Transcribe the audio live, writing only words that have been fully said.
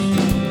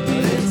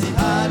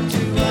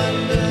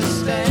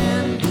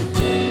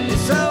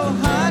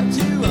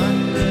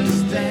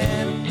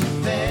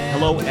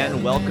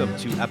welcome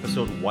to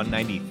episode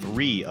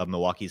 193 of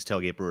Milwaukee's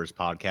Tailgate Brewers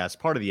podcast,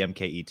 part of the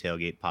MKE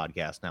Tailgate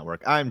Podcast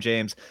Network. I'm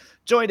James,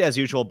 joined as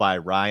usual by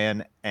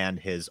Ryan and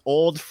his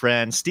old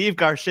friend Steve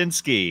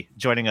Garshinsky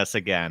joining us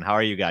again. How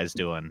are you guys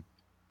doing?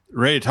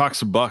 Ready to talk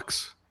some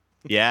Bucks.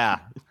 Yeah.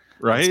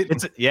 Right?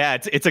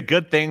 It's a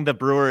good thing the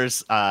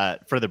Brewers,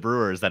 for the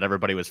Brewers, that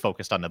everybody was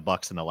focused on the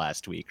Bucks in the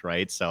last week,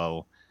 right?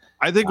 So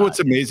I think what's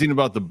amazing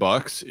about the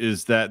Bucks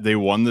is that they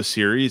won the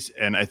series,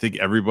 and I think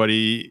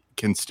everybody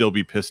can still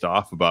be pissed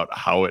off about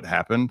how it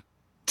happened,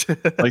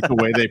 like the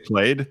way they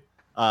played.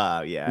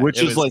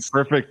 Which is like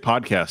perfect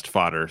podcast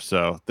fodder.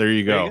 So there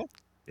you go.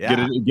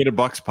 Yeah. Get a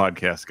Bucks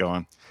podcast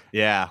going.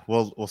 Yeah,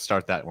 we'll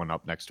start that one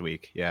up next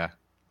week. Yeah.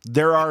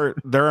 There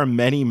are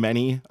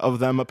many of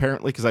them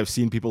apparently, because I've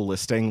seen people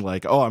listing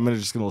like, oh, I'm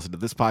just going to listen to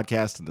this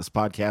podcast and this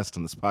podcast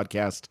and this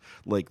podcast.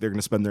 Like they're going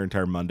to spend their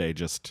entire Monday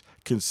just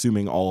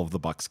consuming all of the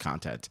Bucks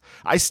content.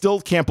 I still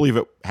can't believe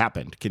it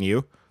happened. Can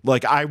you?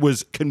 Like I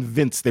was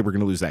convinced they were going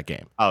to lose that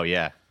game. Oh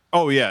yeah.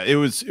 It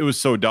was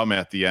so dumb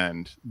at the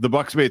end. The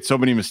Bucks made so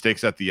many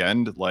mistakes at the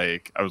end.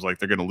 Like I was like,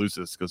 they're going to lose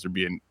this because they're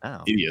being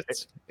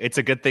idiots. It's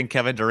a good thing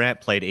Kevin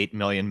Durant played 8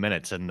 million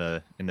minutes in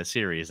the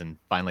series and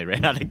finally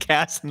ran out of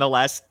gas in the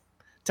last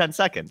 10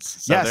 seconds.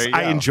 So yes,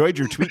 I enjoyed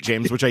your tweet,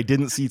 James, which I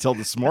didn't see till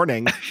this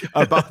morning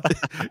about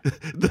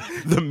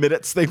the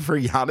minutes thing for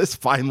Giannis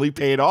finally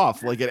paid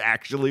off. Like it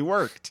actually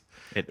worked.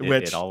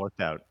 It all worked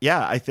out.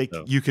 Yeah, I think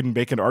you can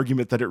make an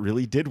argument that it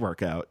really did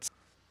work out.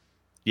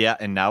 Yeah,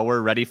 and now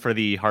we're ready for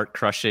the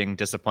heart-crushing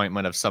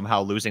disappointment of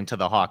somehow losing to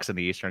the Hawks in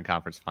the Eastern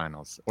Conference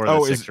Finals. Or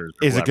the Sixers.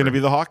 Is it going to be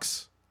the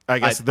Hawks? I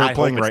guess they're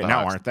playing right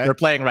now, aren't they? They're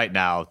playing right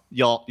now.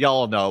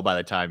 Y'all know by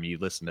the time you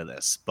listen to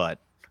this, but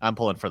I'm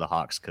pulling for the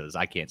Hawks because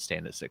I can't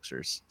stand the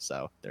Sixers.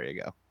 So there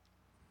you go.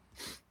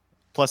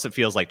 Plus, it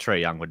feels like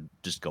Trae Young would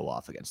just go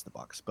off against the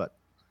Bucks, but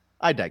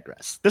I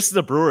digress. This is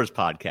a Brewers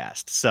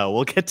podcast, so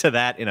we'll get to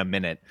that in a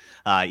minute,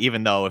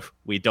 even though if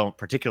we don't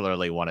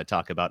particularly want to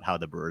talk about how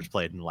the Brewers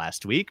played in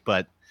last week.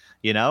 But,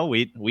 you know,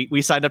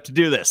 we signed up to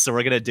do this, so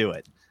we're going to do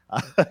it.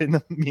 In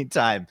the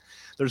meantime,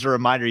 there's a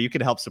reminder you can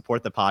help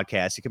support the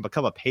podcast. You can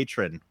become a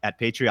patron at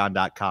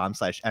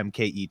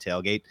patreon.com/MKE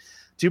Tailgate.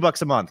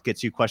 $2 a month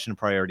gets you question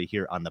priority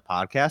here on the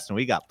podcast, and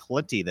we got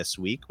plenty this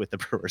week with the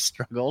Brewers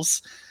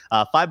struggles.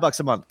 $5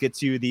 a month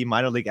gets you the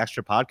Minor League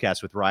Extra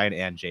podcast with Ryan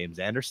and James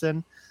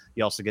Anderson.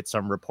 You also get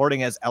some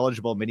reporting as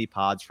eligible mini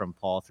pods from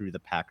Paul through the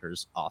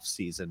Packers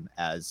offseason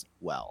as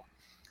well.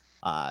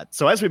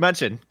 So as we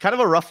mentioned, kind of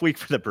a rough week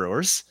for the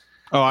Brewers.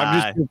 Oh,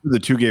 I'm just for the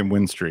 2-game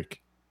win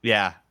streak.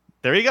 Yeah,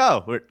 there you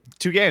go. We're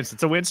 2 games.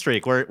 It's a win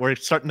streak. We're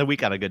starting the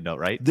week on a good note,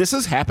 right? This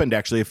has happened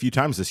actually a few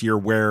times this year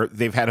where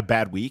they've had a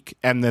bad week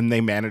and then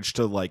they manage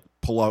to like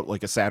pull out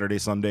like a Saturday,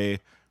 Sunday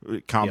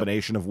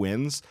combination of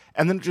wins.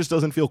 And then it just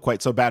doesn't feel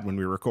quite so bad when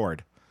we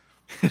record.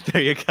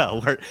 There you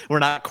go. We're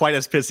not quite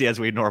as pissy as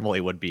we normally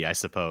would be, I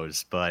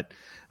suppose. But,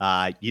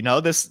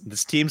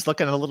 this team's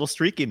looking a little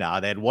streaky now.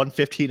 They had won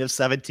 15 of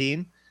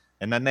 17,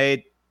 and then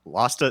they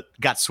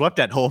got swept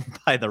at home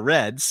by the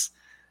Reds,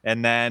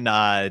 and then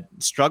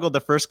struggled the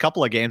first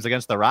couple of games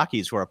against the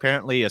Rockies, who are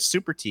apparently a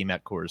super team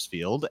at Coors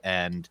Field,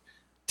 and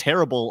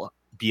terrible,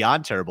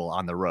 beyond terrible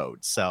on the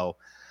road. So,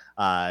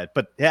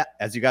 but yeah,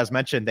 as you guys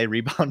mentioned, they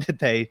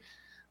rebounded.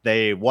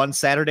 They won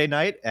Saturday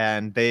night,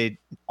 and they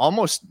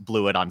almost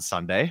blew it on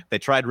Sunday. They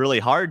tried really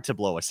hard to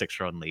blow a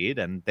 6-run lead,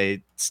 and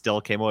they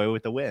still came away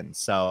with the win.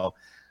 So,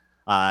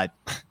 I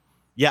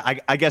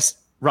guess,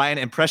 Ryan,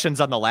 impressions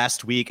on the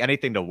last week,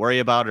 anything to worry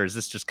about, or is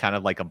this just kind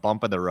of like a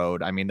bump in the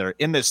road? I mean, they're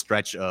in this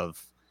stretch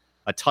of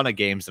a ton of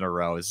games in a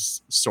row.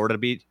 Is sort of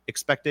be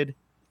expected?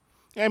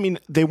 I mean,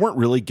 they weren't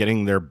really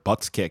getting their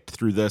butts kicked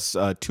through this.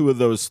 2 of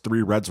those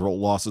 3 Reds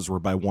losses were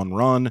by 1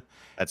 run.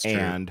 That's true.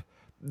 And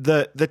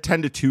the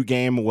 10-2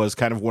 game was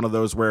kind of one of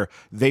those where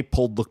they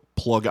pulled the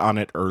plug on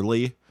it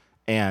early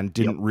and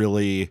didn't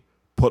really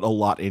put a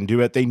lot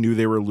into it. They knew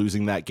they were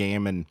losing that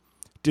game and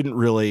didn't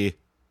really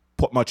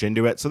put much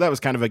into it. So that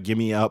was kind of a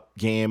gimme up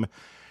game.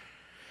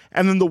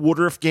 And then the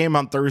Woodruff game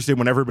on Thursday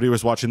when everybody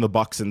was watching the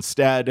Bucks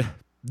instead,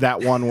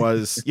 that one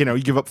was, you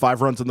give up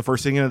 5 runs in the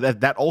first inning.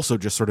 That also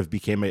just sort of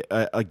became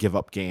a give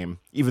up game,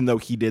 even though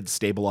he did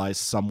stabilize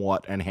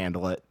somewhat and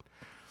handle it.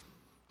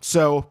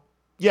 So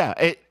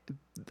yeah,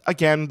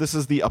 again, this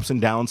is the ups and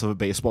downs of a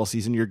baseball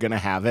season. You're going to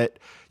have it.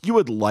 You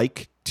would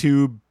like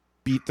to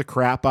beat the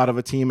crap out of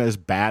a team as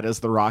bad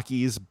as the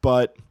Rockies,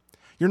 but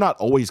you're not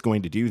always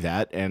going to do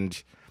that.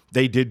 And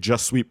they did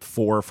just sweep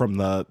 4 from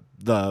the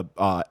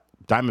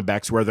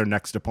Diamondbacks, who are their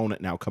next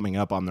opponent now coming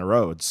up on the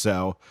road.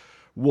 So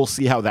we'll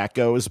see how that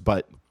goes.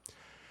 But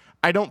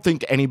I don't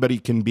think anybody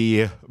can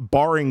be,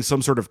 barring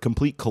some sort of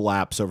complete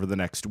collapse over the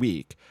next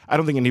week, I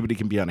don't think anybody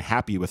can be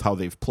unhappy with how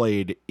they've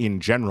played in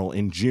general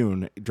in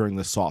June during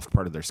the soft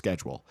part of their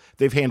schedule.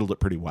 They've handled it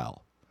pretty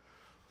well.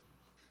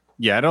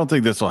 Yeah, I don't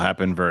think this will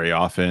happen very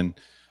often.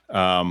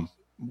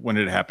 When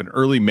it happened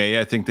early May,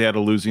 I think they had a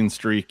losing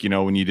streak,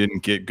 when you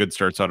didn't get good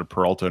starts out of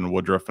Peralta and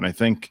Woodruff. And I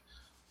think,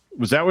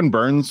 was that when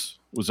Burns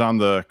was on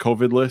the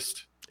COVID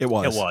list? It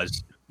was. It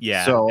was.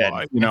 Yeah. So,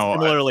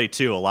 similarly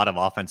too, a lot of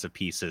offensive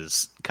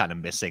pieces kind of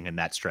missing in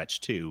that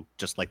stretch too,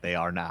 just like they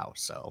are now.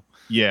 So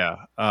yeah.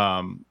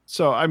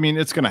 So I mean,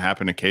 it's going to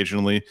happen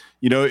occasionally.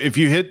 If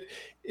you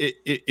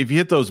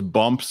hit those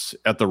bumps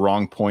at the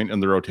wrong point in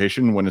the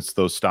rotation, when it's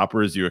those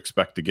stoppers, you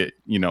expect to get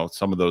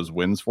some of those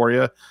wins for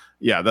you.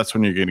 Yeah, that's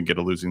when you're going to get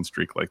a losing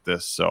streak like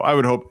this. So I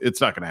would hope it's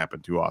not going to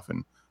happen too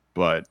often,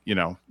 but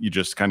you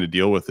just kind of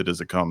deal with it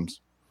as it comes.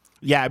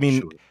 Yeah, I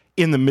mean,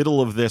 in the middle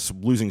of this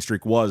losing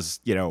streak was,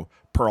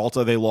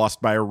 Peralta, they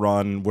lost by a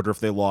run.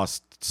 Woodruff, they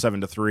lost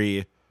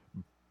 7-3.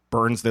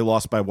 Burns, they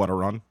lost by what, a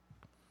run?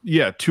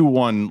 Yeah,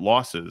 2-1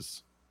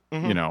 losses,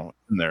 in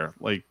there.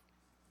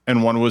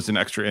 And one was in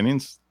extra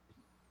innings.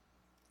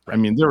 Right. I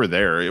mean, they were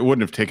there. It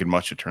wouldn't have taken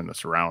much to turn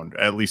this around,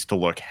 at least to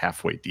look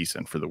halfway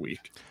decent for the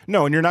week.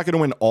 No, and you're not going to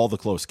win all the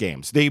close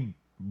games. They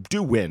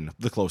do win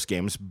the close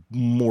games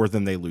more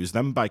than they lose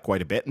them by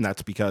quite a bit, and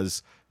that's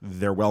because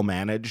they're well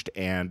managed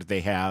and they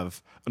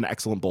have an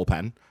excellent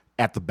bullpen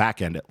at the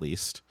back end, at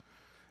least.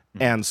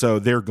 And so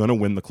they're going to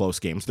win the close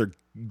games.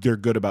 They're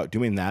good about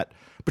doing that,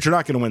 but you're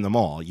not going to win them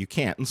all. You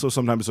can't. And so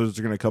sometimes those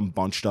are going to come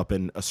bunched up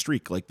in a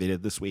streak like they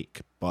did this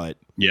week. But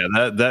yeah,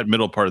 that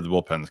middle part of the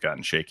bullpen's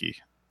gotten shaky.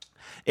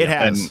 It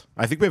has. And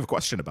I think we have a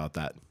question about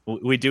that.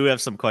 We do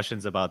have some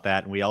questions about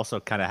that. And we also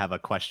kind of have a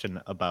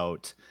question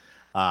about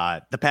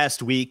the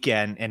past week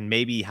and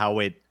maybe how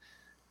it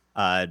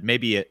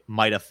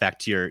might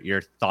affect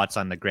your thoughts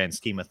on the grand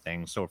scheme of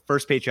things. So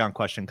first Patreon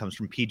question comes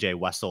from PJ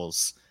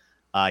Wessels.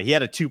 He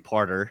had a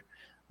two-parter.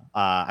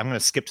 I'm going to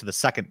skip to the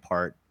second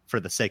part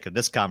for the sake of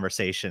this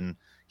conversation.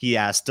 He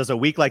asked, does a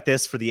week like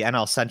this for the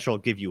NL Central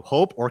give you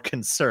hope or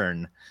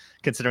concern,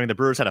 considering the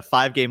Brewers had a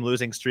 5-game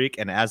losing streak,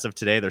 and as of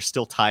today, they're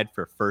still tied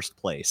for first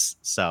place?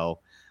 So,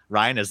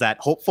 Ryan, is that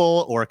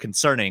hopeful or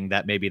concerning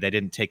that maybe they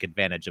didn't take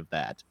advantage of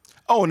that?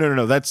 Oh,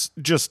 no. That's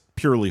just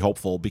purely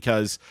hopeful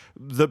because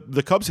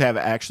the Cubs have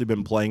actually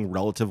been playing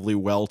relatively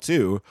well,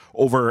 too,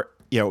 over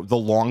the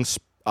long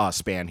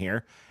span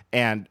here.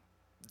 And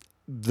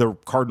the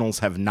Cardinals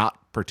have not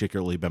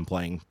particularly been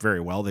playing very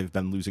well. They've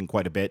been losing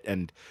quite a bit.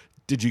 And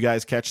did you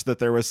guys catch that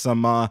there was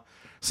some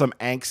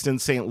angst in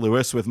St.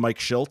 Louis with Mike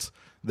Shildt?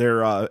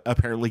 They're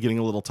apparently getting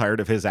a little tired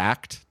of his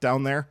act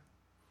down there.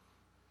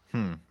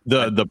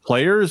 The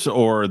players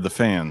or the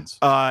fans?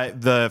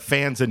 The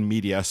fans and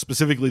media.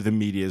 Specifically, the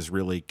media is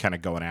really kind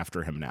of going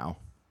after him now.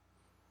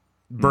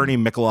 Bernie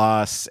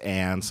Miklasz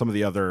and some of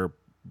the other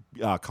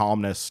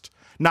columnists,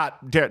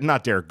 not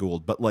Derek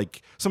Gould, but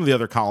like some of the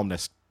other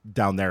columnists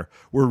down there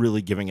were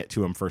really giving it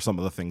to him for some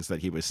of the things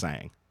that he was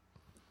saying.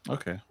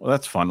 Okay. Well,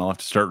 that's fun. I'll have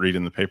to start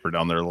reading the paper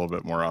down there a little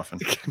bit more often.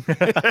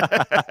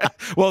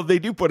 Well, they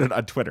do put it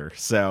on Twitter,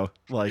 so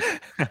like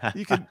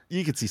you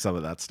could see some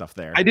of that stuff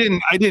there. I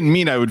didn't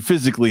mean I would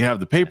physically have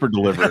the paper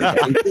delivered.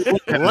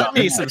 Let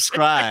me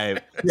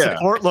subscribe. Yeah.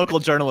 Support local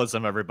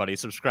journalism, everybody.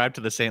 Subscribe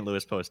to the St.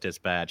 Louis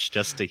Post-Dispatch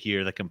just to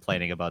hear the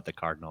complaining about the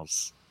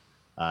Cardinals.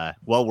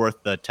 Well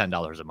worth the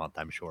 $10 a month,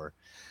 I'm sure.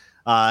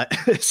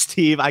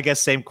 Steve, I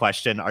guess same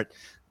question.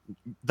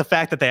 The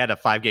fact that they had a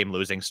 5-game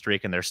losing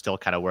streak and they're still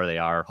kind of where they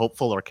are,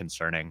 hopeful or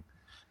concerning?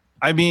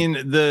 I mean,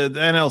 the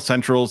NL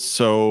Central,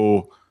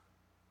 so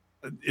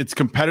it's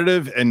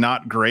competitive and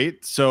not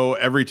great. So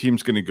every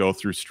team's going to go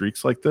through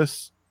streaks like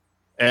this.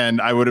 And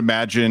I would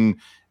imagine,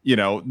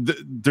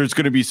 there's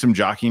going to be some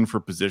jockeying for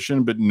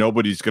position, but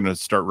nobody's going to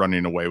start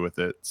running away with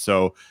it.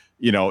 So,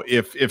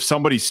 if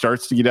somebody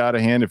starts to get out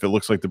of hand, if it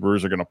looks like the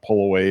Brewers are going to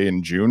pull away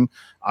in June,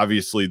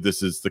 obviously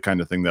this is the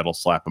kind of thing that'll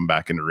slap them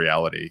back into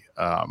reality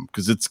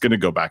because it's going to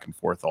go back and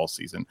forth all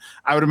season.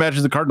 I would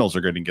imagine the Cardinals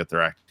are going to get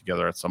their act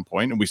together at some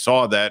point, and we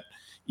saw that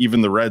even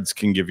the Reds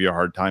can give you a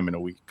hard time in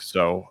a week.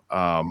 So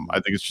I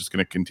think it's just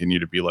going to continue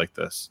to be like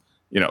this.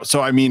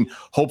 So I mean,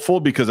 hopeful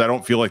because I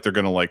don't feel like they're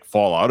going to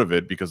fall out of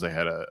it because they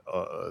had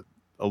a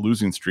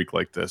losing streak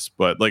like this.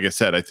 But like I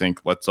said, I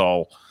think let's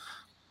all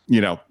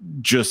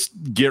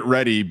just get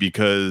ready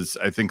because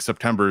I think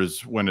September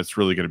is when it's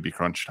really going to be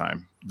crunch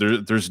time.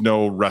 There's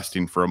no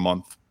resting for a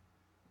month.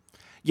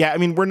 Yeah, I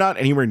mean, we're not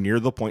anywhere near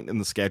the point in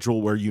the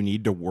schedule where you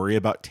need to worry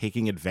about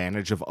taking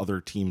advantage of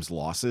other teams'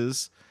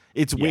 losses.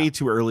 It's way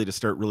too early to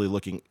start really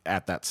looking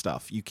at that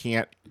stuff. You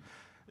can't,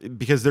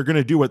 because they're going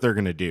to do what they're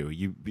going to do.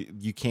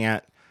 You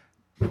can't,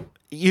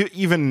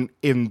 even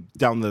in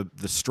down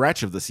the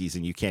stretch of the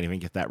season, you can't even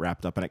get that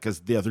wrapped up in it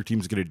because the other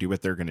team's going to do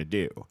what they're going to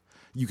do.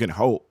 You can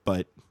hope,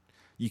 but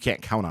you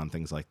can't count on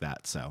things like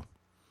that. So,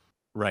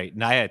 right.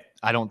 And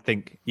I don't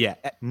think,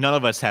 none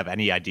of us have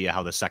any idea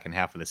how the second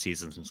half of the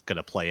season is going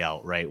to play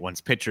out, right?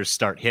 Once pitchers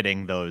start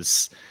hitting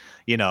those,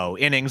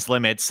 innings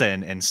limits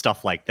and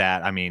stuff like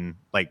that. I mean,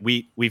 like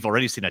we've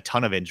already seen a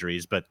ton of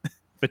injuries, but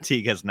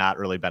fatigue has not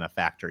really been a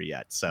factor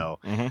yet. So,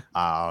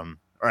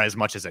 or as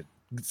much as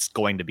it's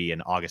going to be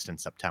in August and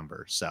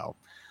September. So,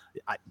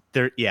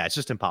 it's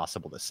just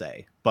impossible to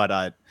say.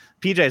 But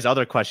PJ's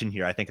other question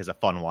here, I think, is a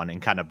fun one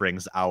and kind of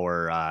brings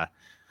our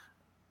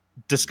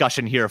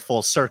discussion here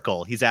full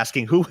circle. He's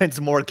asking who wins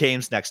more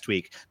games next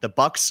week, the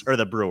Bucks or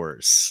the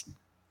Brewers?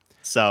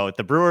 So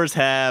the Brewers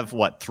have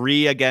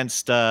 3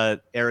 against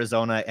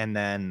Arizona and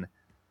then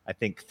I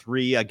think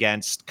 3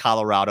 against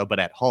Colorado, but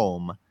at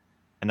home.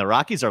 And the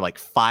Rockies are like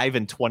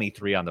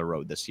 5-23 on the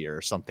road this year,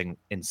 or something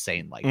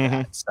insane like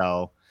that.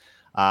 So,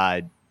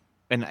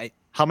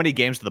 how many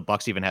games do the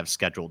Bucks even have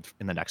scheduled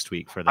in the next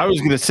week for them? I was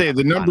going to say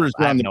the numbers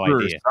are on the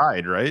Brewers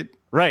side, right?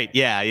 Right.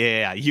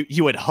 Yeah.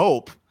 You would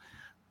hope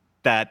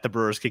that the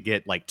Brewers could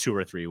get like 2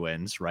 or 3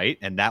 wins, right?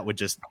 And that would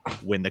just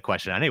win the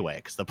question anyway,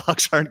 because the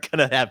Bucks aren't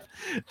going to have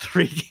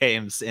 3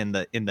 games in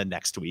the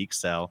next week.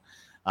 So,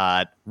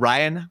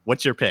 Ryan,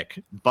 what's your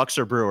pick? Bucks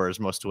or Brewers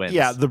most wins?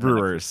 Yeah, the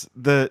Brewers.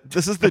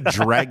 This is the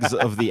dregs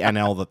of the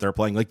NL that they're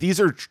playing. Like, these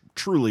are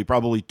truly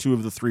probably 2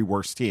 of the 3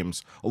 worst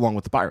teams, along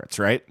with the Pirates,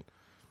 right?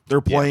 They're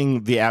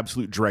playing the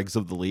absolute dregs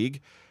of the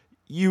league.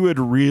 You would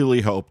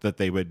really hope that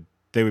they would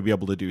be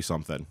able to do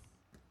something.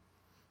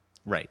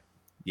 Right.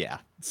 Yeah.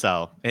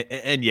 So,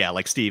 and yeah,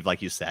 like Steve,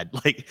 like you said,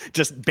 like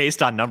just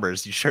based on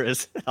numbers, you sure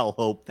as hell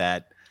hope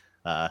that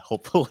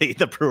hopefully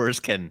the Brewers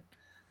can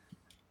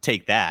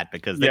take that,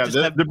 because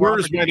the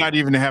Brewers might not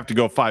even have to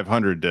go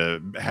 500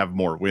 to have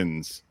more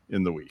wins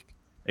in the week.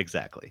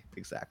 Exactly.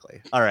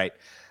 All right.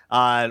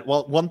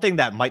 Well, one thing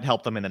that might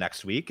help them in the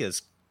next week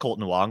is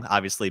Colton Wong,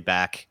 obviously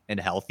back and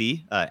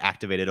healthy,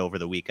 activated over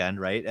the weekend,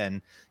 right?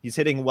 And he's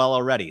hitting well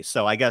already.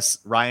 So I guess,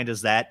 Ryan,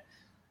 does that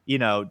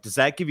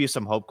give you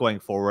some hope going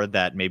forward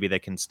that maybe they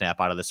can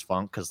snap out of this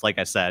funk? Because like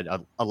I said,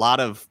 a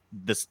lot of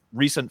this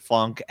recent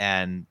funk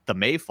and the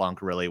May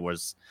funk really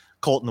was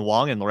Colton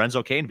Wong and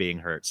Lorenzo Cain being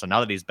hurt. So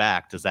now that he's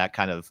back, does that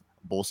kind of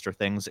bolster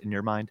things in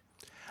your mind?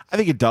 I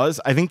think it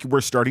does. I think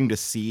we're starting to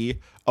see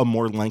a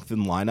more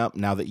lengthened lineup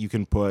now that you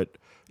can put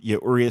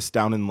Urias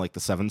down in like the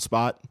 7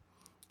 spot.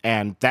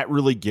 And that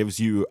really gives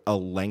you a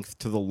length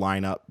to the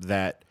lineup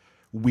that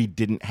we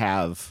didn't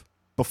have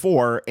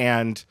before.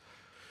 And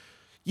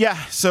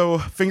yeah, so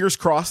fingers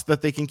crossed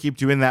that they can keep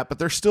doing that, but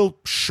they're still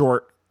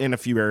short in a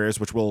few areas,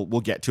 which we'll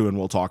get to and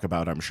we'll talk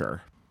about, I'm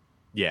sure.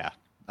 Yeah.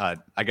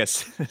 I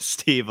guess,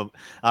 Steve,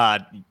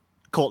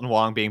 Colton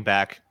Wong being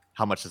back,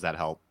 how much does that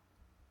help?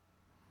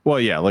 Well,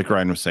 yeah, like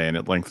Ryan was saying,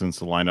 it lengthens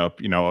the lineup.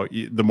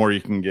 The more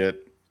you can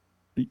get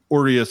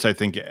Urias, I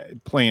think,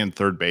 playing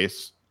third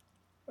base,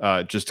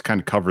 just to kind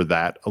of cover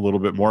that a little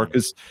bit more,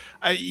 because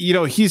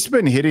he's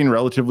been hitting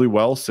relatively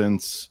well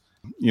since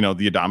the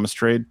Adames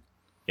trade.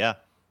 Yeah.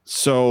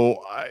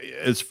 So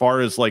as far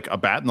as like a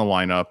bat in the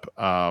lineup,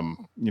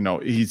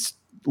 he's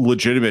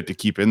legitimate to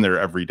keep in there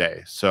every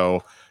day.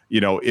 So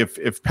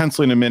if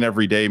penciling him in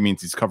every day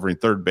means he's covering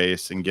third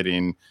base and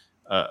getting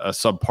a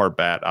subpar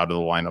bat out of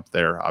the lineup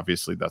there,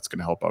 obviously that's going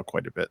to help out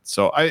quite a bit.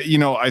 So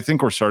I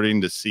think we're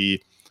starting to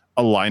see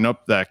a lineup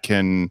that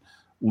can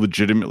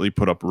legitimately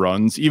put up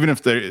runs, even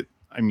if they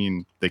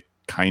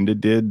kind of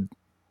did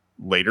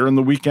later in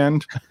the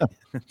weekend.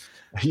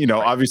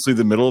 Obviously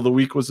the middle of the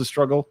week was a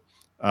struggle.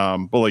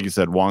 But like you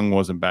said, Wong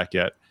wasn't back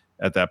yet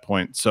at that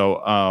point.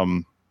 So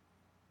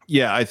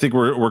I think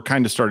we're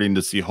kind of starting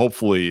to see,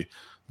 hopefully,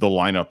 the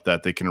lineup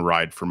that they can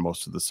ride for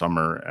most of the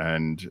summer.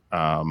 And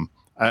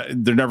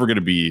they're never going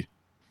to be,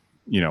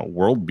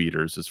 world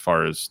beaters as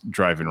far as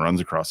driving runs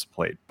across the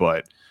plate.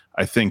 But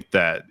I think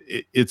that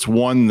it's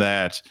one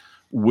that,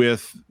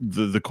 with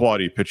the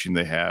quality of pitching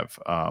they have,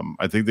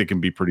 I think they can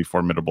be pretty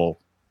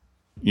formidable,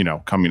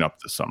 coming up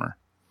this summer.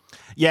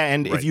 Yeah,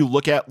 and if you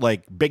look at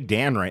like Big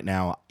Dan right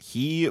now,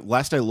 he,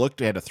 last I looked,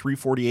 had a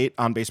 348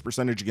 on base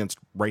percentage against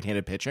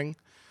right-handed pitching.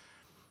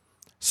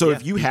 So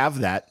if you have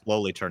that,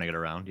 slowly turning it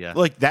around,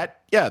 like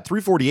that,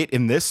 348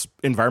 in this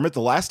environment.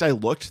 The last I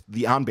looked,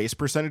 the on base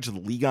percentage, the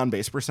league on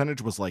base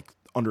percentage was like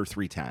under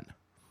 310.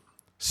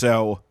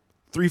 So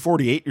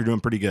 348, you're doing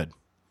pretty good.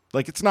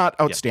 Like, it's not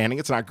outstanding,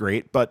 it's not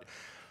great, but.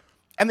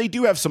 And they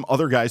do have some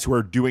other guys who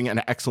are doing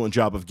an excellent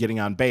job of getting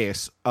on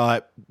base.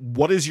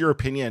 What is your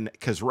opinion?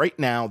 Because right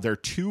now, there are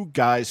 2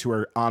 guys who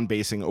are on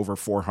basing over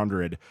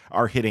 400,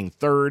 are hitting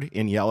 3rd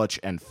in Yelich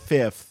and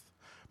 5th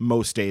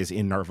most days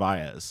in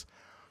Narvaez.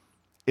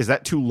 Is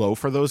that too low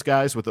for those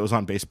guys with those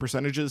on base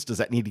percentages? Does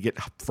that need to get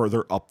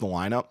further up the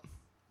lineup?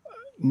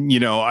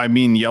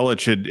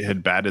 Yelich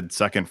had batted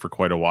 2nd for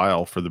quite a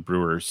while for the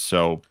Brewers.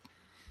 So,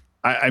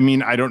 I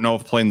don't know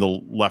if playing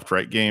the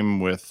left-right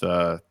game with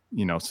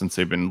since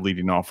they've been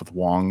leading off with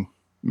Wong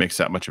makes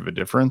that much of a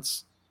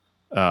difference.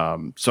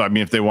 So,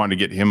 if they want to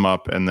get him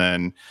up, and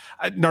then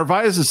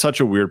Narvaez is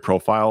such a weird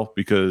profile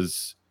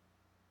because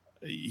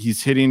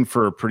he's hitting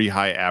for a pretty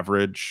high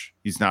average.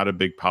 He's not a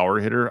big power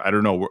hitter. I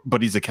don't know,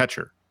 but he's a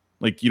catcher.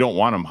 Like, you don't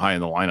want him high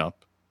in the lineup.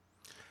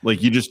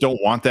 Like, you just don't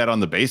want that on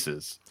the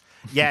bases.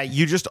 Yeah,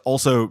 you just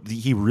also,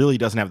 he really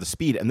doesn't have the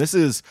speed. And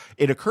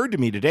it occurred to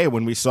me today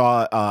when we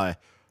saw,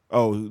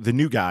 the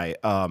new guy,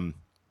 who's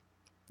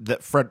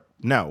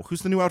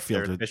the new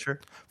outfielder?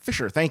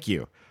 Fisher, thank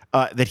you.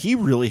 That he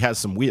really has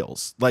some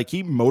wheels. Like,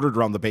 he motored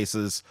around the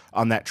bases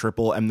on that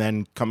triple and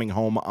then coming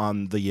home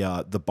on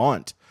the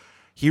bunt.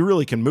 He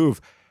really can move.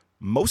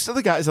 Most of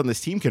the guys on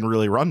this team can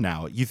really run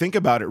now. You think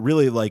about it,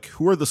 really, like,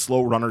 who are the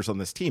slow runners on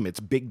this team? It's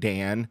Big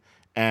Dan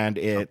and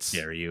it's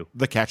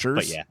the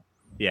catchers. But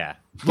yeah.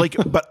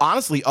 But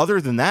honestly,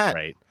 other than that,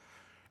 right,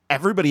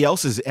 everybody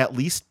else is at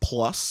least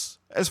plus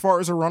as far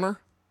as a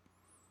runner.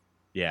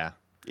 Yeah.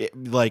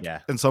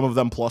 And some of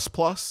them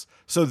plus.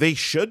 So they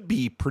should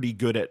be pretty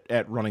good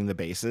at running the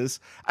bases.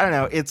 I don't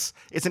know. It's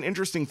an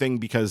interesting thing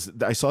because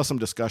I saw some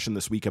discussion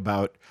this week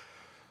about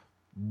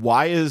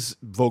why is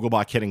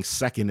Vogelbach hitting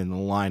second in the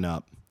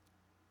lineup,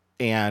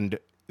 and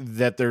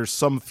that there's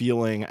some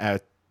feeling,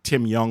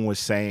 Tim Young was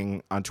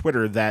saying on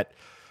Twitter, that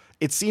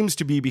it seems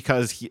to be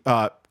because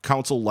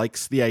Counsell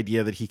likes the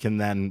idea that he can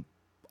then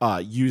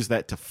use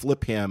that to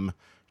flip him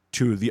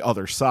to the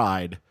other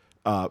side,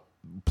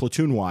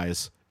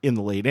 platoon-wise, in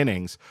the late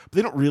innings. But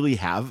they don't really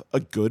have a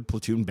good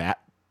platoon bat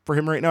for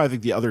him right now. I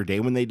think the other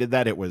day when they did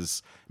that, it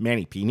was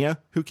Manny Pena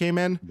who came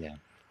in. Yeah.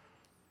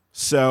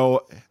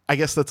 So I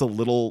guess that's a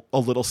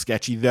little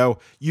sketchy, though.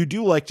 You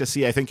do like to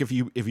see, I think if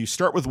you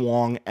start with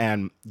Wong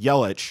and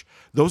Yelich,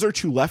 those are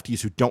two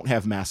lefties who don't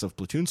have massive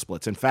platoon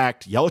splits. In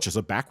fact, Yelich is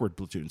a backward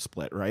platoon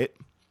split, right?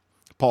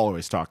 Paul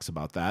always talks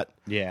about that.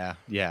 Yeah.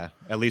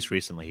 At least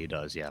recently he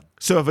does, yeah.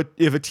 So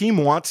if a team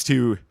wants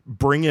to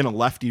bring in a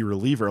lefty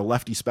reliever, a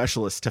lefty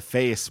specialist to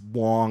face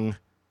Wong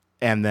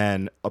and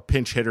then a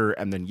pinch hitter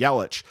and then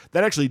Yelich,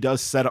 that actually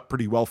does set up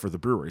pretty well for the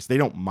Brewers. They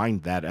don't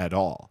mind that at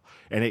all.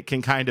 And it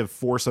can kind of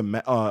force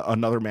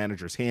another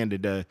manager's hand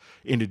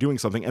into doing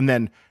something. And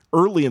then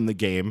early in the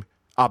game,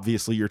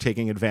 obviously you're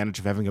taking advantage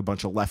of having a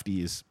bunch of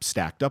lefties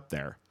stacked up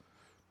there.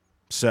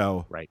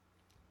 So, right.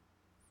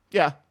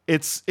 Yeah,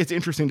 it's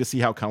interesting to see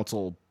how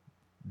Counsell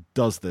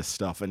does this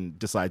stuff and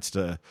decides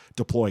to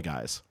deploy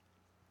guys.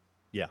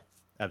 Yeah,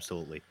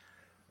 absolutely.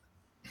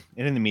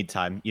 And in the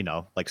meantime,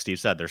 like Steve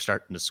said, they're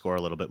starting to score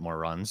a little bit more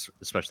runs,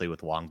 especially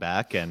with Wong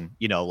back. And,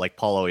 like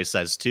Paul always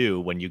says,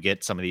 too, when you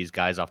get some of these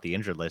guys off the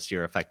injured list,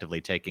 you're effectively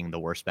taking the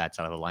worst bats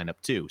out of the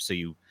lineup, too. So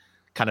you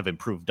kind of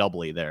improve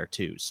doubly there,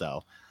 too.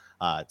 So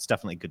it's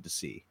definitely good to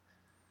see.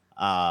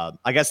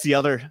 I guess the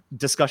other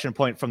discussion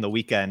point from the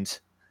weekend,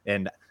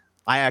 and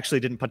I actually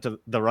didn't put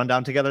the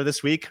rundown together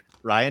this week.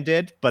 Ryan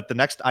did. But the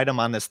next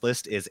item on this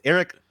list is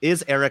Eric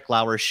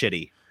Lauer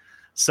shitty?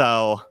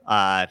 So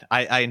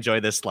I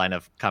enjoy this line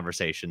of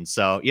conversation.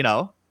 So,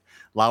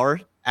 Lauer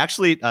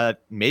actually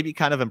maybe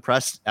kind of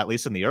impressed, at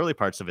least in the early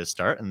parts of his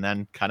start, and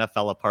then kind of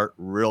fell apart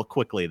real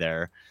quickly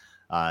there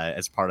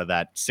as part of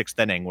that sixth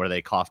inning where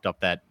they coughed up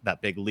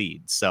that big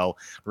lead. So,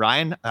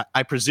 Ryan,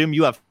 I presume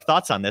you have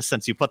thoughts on this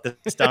since you put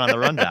this down on the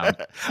rundown.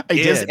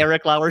 Is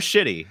Eric Lauer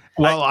shitty?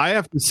 Well, I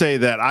have to say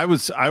that I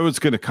was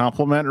going to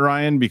compliment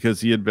Ryan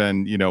because he had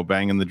been,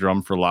 banging the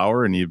drum for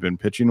Lauer and he had been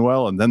pitching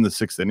well. And then the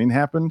sixth inning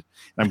happened.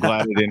 And I'm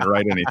glad I didn't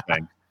write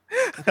anything.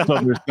 So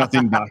there's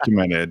nothing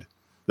documented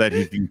that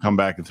he can come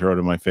back and throw it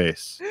in my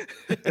face.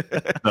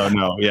 So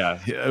no,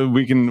 yeah,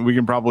 we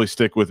can probably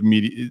stick with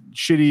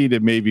shitty to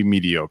maybe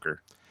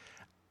mediocre.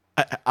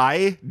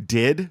 I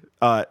did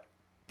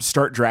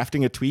start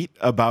drafting a tweet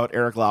about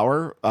Eric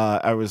Lauer.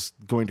 I was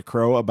going to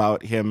crow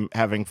about him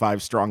having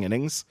 5 strong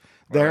innings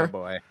there. Oh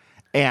boy.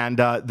 And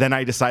then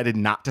I decided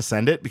not to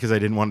send it because I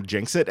didn't want to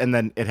jinx it. And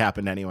then it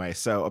happened anyway.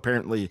 So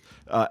apparently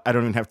I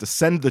don't even have to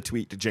send the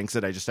tweet to jinx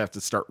it. I just have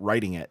to start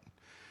writing it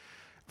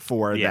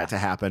for that to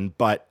happen.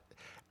 But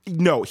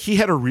no, he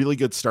had a really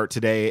good start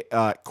today.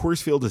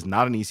 Coors Field is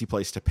not an easy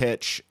place to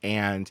pitch,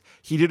 and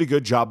he did a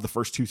good job the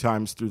first 2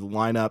 times through the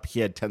lineup. He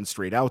had 10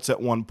 straight outs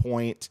at one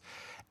point,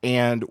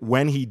 and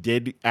when he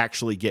did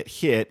actually get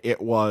hit,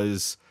 it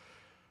was,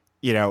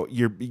 he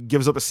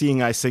gives up a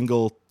seeing eye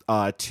single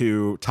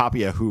to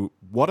Tapia, who,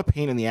 what a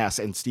pain in the ass.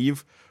 And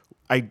Steve,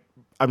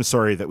 I'm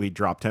sorry that we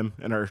dropped him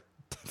in our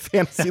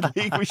fantasy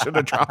league. We should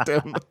have dropped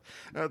him.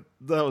 That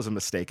was a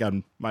mistake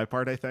on my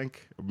part, I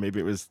think. Maybe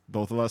it was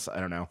both of us. I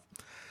don't know.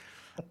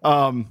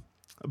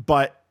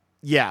 But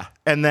yeah.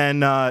 And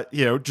then,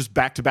 just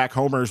back-to-back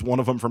homers, one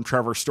of them from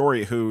Trevor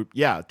Story, who,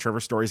 Trevor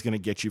Story's going to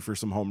get you for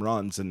some home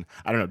runs. And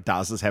I don't know,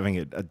 Daz is having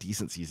a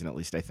decent season, at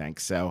least I think.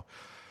 So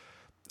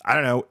I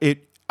don't know.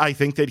 I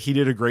think that he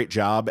did a great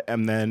job,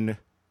 and then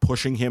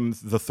pushing him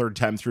the third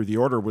time through the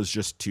order was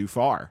just too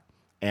far,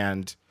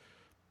 and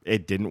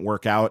it didn't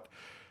work out.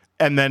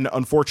 And then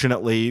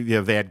unfortunately,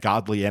 they had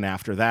Godley in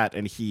after that.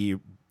 And he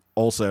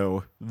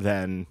also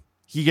then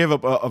he gave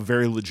up a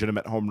very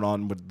legitimate home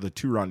run with the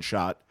 2-run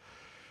shot.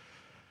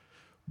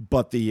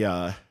 But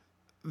the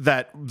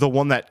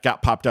one that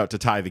got popped out to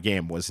tie the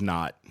game was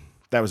not.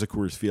 That was a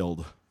Coors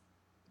Field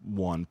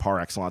one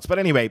par excellence. But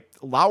anyway,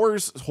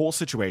 Lauer's whole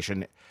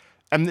situation,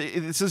 and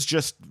this is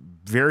just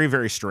very,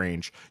 very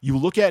strange. You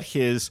look at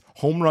his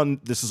home run.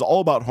 This is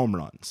all about home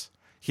runs.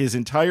 His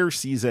entire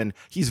season,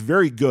 he's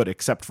very good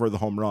except for the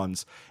home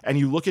runs. And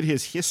you look at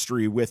his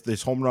history with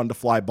this home run to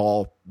fly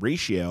ball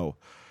ratio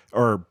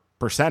or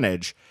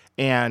percentage,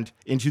 and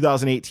in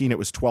 2018 it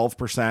was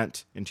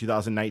 12%. In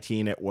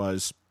 2019 it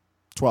was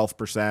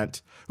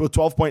 12%. Well,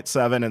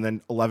 12.7 and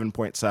then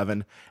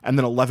 11.7 and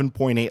then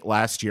 11.8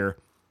 last year.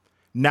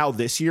 Now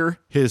this year,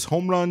 his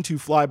home run to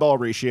fly ball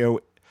ratio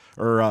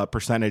or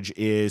percentage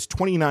is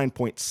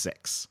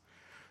 29.6.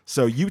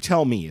 So you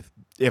tell me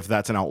if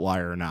that's an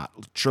outlier or not.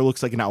 Sure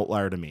looks like an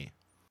outlier to me.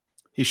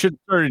 He should have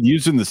started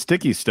using the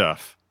sticky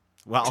stuff.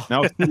 Well,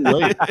 now it's too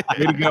late.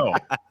 Way to go.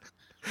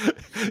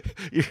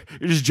 you're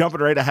just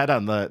jumping right ahead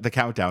on the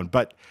countdown.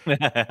 But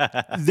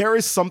there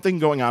is something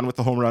going on with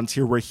the home runs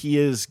here where he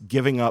is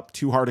giving up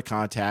too hard a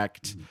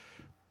contact.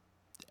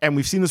 And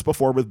we've seen this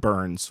before with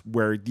Burns,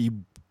 where the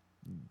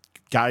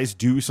guys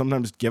do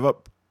sometimes give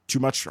up too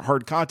much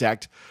hard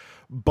contact.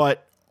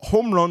 But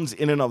home runs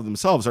in and of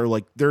themselves are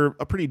like, they're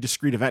a pretty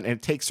discrete event, and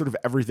it takes sort of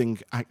everything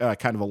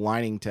kind of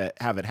aligning to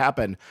have it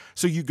happen.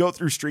 So you go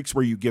through streaks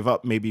where you give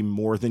up maybe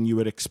more than you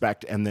would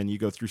expect, and then you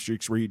go through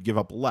streaks where you'd give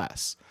up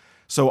less.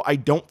 So I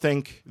don't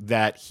think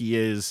that he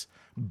is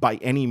by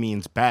any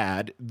means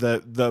bad.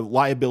 The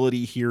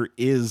liability here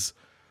is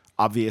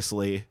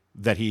obviously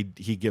that he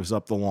gives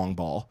up the long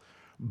ball,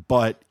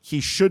 but he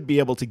should be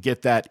able to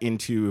get that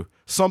into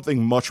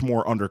something much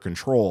more under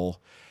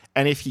control.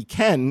 And if he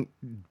can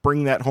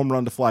bring that home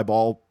run to fly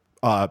ball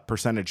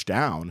percentage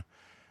down,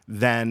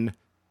 then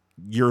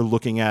you're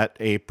looking at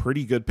a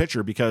pretty good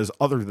pitcher, because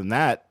other than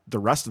that, the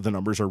rest of the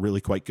numbers are really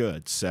quite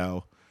good.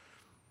 So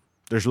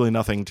there's really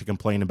nothing to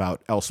complain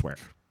about elsewhere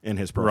in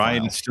his profile.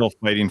 Ryan is still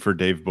fighting for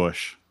Dave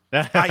Bush.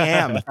 I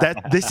am.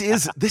 This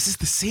is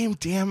the same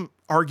damn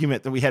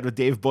argument that we had with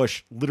Dave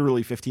Bush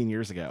literally 15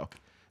 years ago.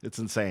 It's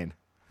insane.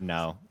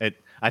 No,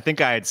 I think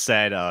I had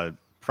said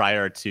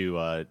prior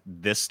to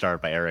this start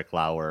by Eric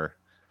Lauer,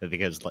 I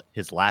think it was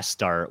his last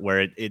start,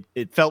 where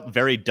it felt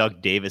very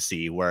Doug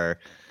Davis-y, where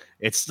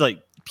it's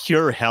like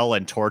pure hell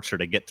and torture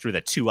to get through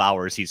the 2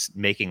 hours he's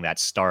making that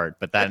start.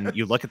 But then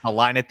you look at the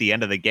line at the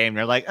end of the game, and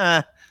you're like,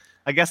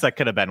 I guess that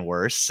could have been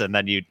worse. And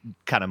then you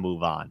kind of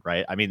move on,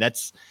 right? I mean,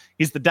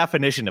 he's the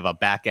definition of a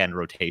back end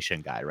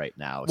rotation guy right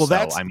now. Well,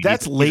 so,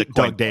 that's late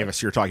Doug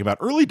Davis you're talking about.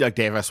 Early Doug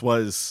Davis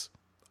was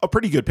a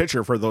pretty good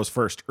pitcher for those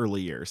first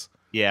early years.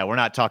 Yeah, we're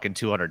not talking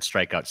 200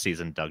 strikeout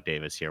season Doug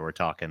Davis here. We're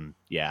talking,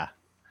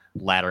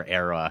 latter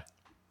era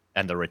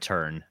and the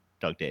return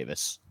Doug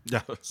Davis.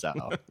 So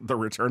the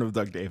return of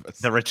Doug Davis.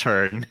 The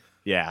return.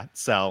 Yeah.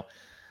 So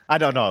I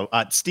don't know.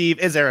 Steve,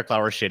 is Eric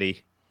Lauer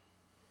shitty?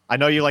 I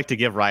know you like to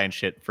give Ryan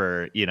shit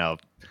for,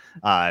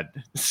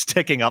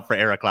 sticking up for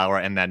Eric Lauer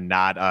and then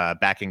not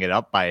backing it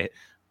up by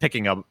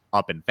picking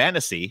up in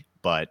fantasy,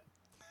 but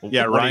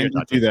yeah, Ryan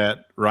did do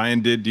that. Ryan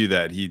did do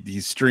that.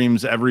 He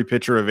streams every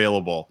pitcher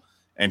available,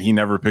 and he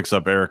never picks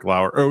up Eric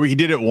Lauer. Oh, he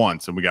did it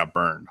once, and we got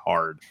burned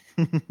hard.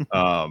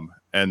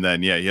 And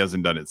then, he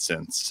hasn't done it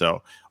since.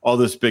 So all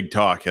this big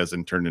talk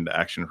hasn't turned into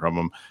action from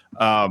him.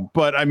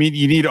 But, I mean,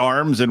 you need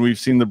arms, and we've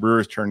seen the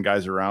Brewers turn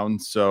guys around.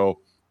 So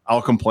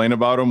I'll complain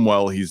about him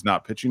while he's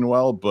not pitching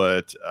well,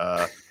 but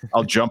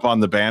I'll jump on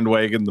the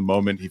bandwagon the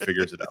moment he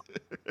figures it out.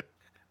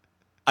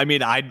 I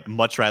mean, I'd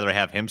much rather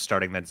have him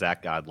starting than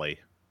Zach Godley.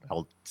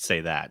 I'll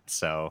say that.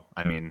 So,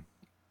 I mean,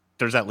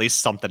 there's at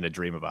least something to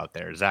dream about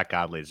there. Zach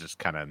Godley is just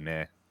kind of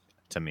meh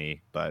to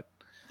me, but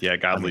yeah,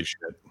 Godley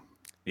should.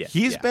 Yeah,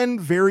 he's been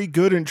very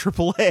good in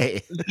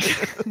AAA.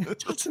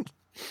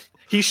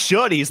 He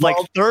should. He's like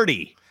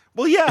 30.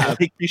 Well, yeah,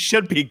 he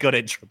should be good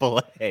at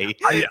AAA.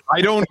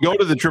 I don't go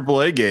to the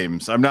AAA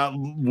games. I'm not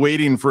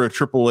waiting for a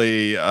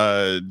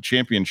AAA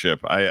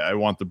championship. I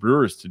want the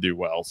Brewers to do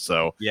well.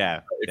 So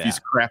if he's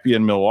crappy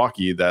in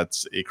Milwaukee,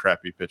 that's a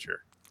crappy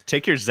pitcher.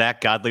 Take your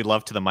Zach Godley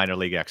love to the minor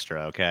league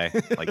extra, okay?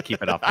 Like,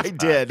 keep it up. I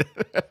did.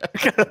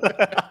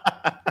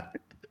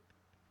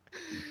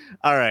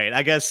 All right.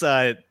 I guess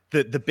the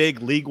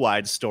big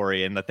league-wide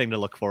story and the thing to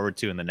look forward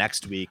to in the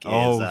next week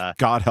is...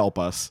 God help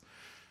us.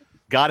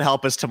 God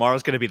help us.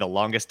 Tomorrow's going to be the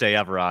longest day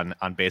ever on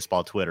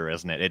baseball Twitter,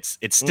 isn't it?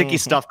 It's sticky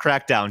stuff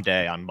crackdown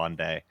day on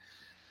Monday.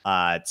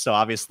 So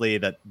obviously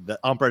the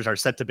umpires are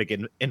set to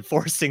begin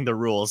enforcing the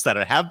rules that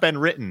have been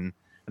written,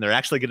 and they're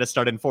actually going to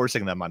start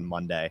enforcing them on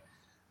Monday.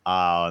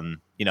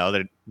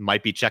 They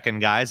might be checking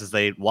guys as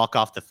they walk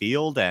off the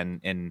field,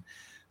 and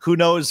who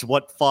knows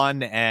what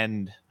fun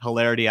and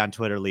hilarity on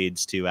Twitter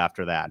leads to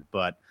after that.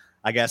 But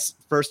I guess,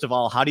 first of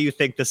all, how do you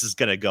think this is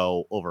going to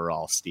go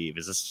overall, Steve?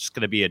 Is this just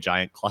going to be a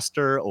giant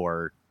cluster,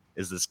 or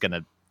is this going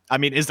to,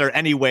 is there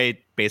any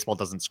way baseball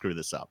doesn't screw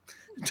this up?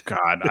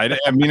 God,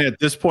 I mean, at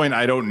this point,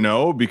 I don't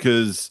know,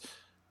 because,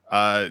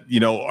 are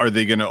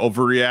they going to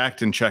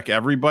overreact and check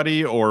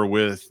everybody, or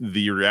with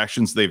the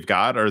reactions they've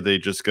got, are they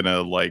just going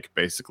to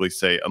basically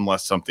say,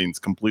 unless something's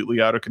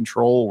completely out of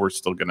control, we're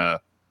still going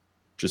to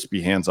just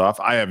be hands off?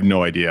 I have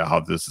no idea how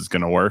this is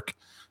going to work.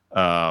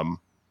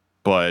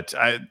 But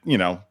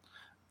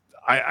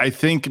I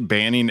think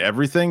banning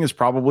everything is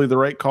probably the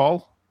right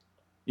call.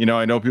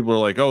 I know people are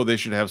like, oh, they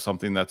should have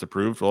something that's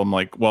approved. Well, I'm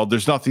like, well,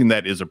 there's nothing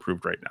that is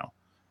approved right now.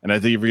 And I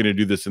think if you're going to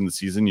do this in the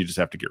season, you just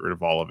have to get rid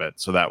of all of it.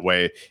 So that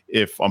way,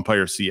 if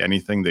umpires see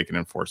anything, they can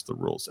enforce the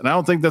rules. And I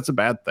don't think that's a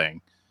bad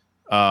thing.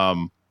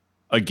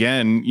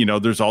 Again,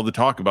 there's all the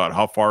talk about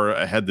how far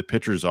ahead the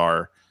pitchers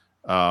are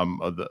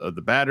of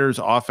the batters.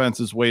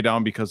 Offense is way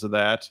down because of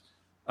that.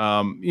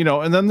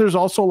 And then there's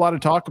also a lot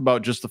of talk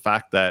about just the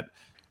fact that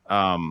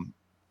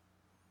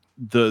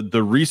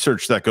the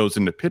research that goes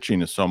into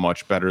pitching is so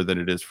much better than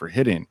it is for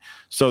hitting.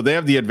 So they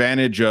have the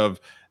advantage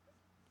of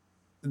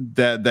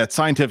that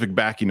scientific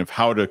backing of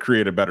how to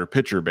create a better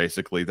pitcher,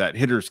 basically, that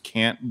hitters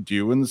can't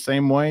do in the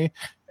same way.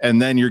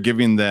 And then you're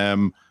giving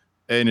them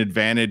an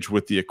advantage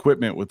with the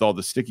equipment, with all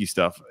the sticky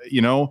stuff.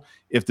 You know,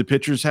 if the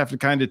pitchers have to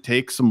kind of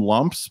take some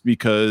lumps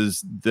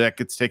because that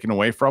gets taken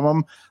away from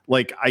them,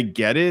 like, I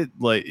get it.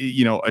 Like,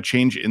 you know, a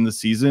change in the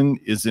season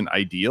isn't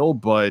ideal,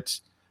 but,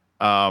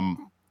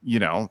 you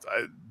know,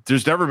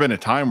 there's never been a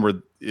time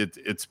where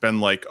it's been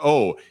like,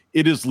 oh,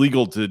 it is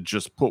legal to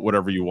just put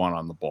whatever you want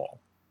on the ball.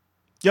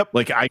 Yep.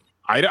 Like,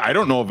 I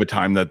don't know of a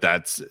time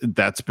that's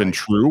been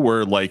true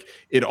where like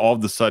it all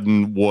of a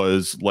sudden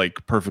was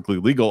like perfectly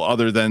legal,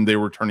 other than they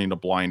were turning a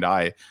blind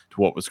eye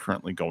to what was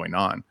currently going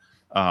on.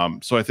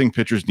 So I think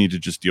pitchers need to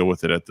just deal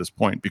with it at this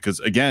point, because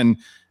again,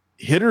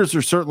 hitters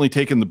are certainly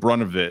taking the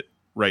brunt of it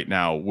right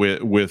now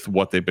with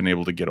what they've been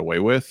able to get away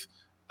with.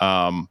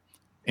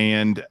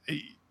 And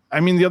I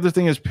mean, the other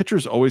thing is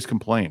pitchers always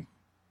complain.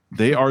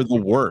 They are the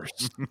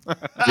worst.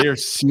 They are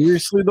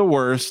seriously the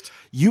worst.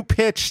 You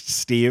pitched,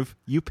 Steve.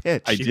 You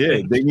pitched. I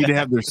did. They need to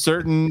have their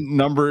certain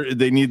number.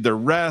 They need the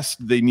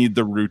rest. They need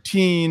the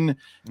routine.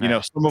 You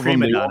know, some of them,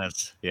 they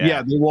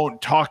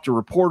won't talk to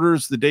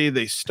reporters the day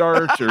they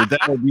start, or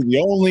that will be the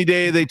only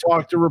day they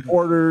talk to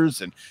reporters.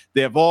 And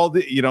they have all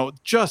the, you know,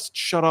 just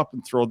shut up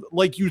and throw,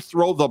 like you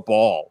throw the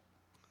ball.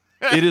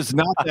 It is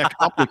not that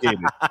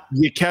complicated.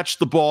 You catch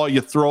the ball, you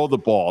throw the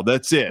ball.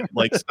 That's it.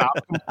 Like, stop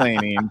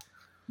complaining.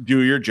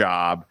 Do your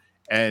job,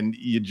 and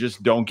you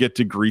just don't get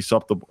to grease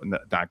up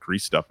not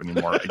greased up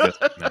anymore, I guess.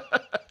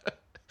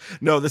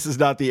 No, this is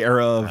not the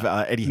era of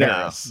Eddie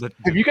Harris.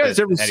 Have you guys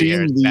ever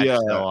seen the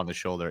on the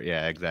shoulder?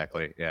 Yeah,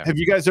 exactly. Yeah. Have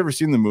you guys ever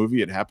seen the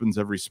movie It Happens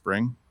Every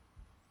Spring?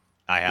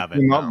 I haven't.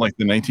 It came out in like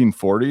the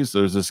 1940s.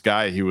 There's this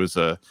guy. He was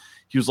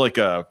like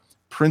a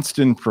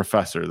Princeton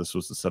professor. This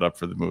was the setup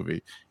for the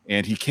movie,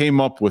 and he came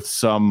up with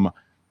some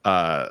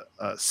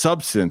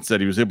substance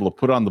that he was able to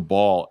put on the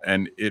ball,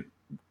 and it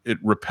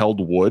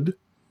repelled wood.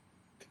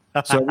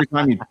 So every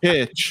time you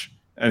pitch,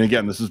 and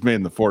again, this was made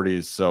in the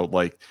 40s, so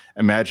like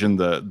imagine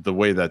the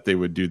way that they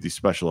would do these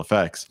special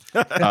effects.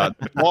 The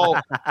ball,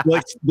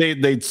 like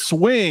they'd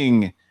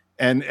swing,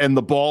 and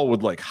the ball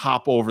would like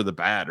hop over the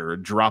bat or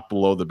drop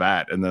below the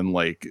bat, and then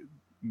like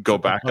go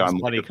back on.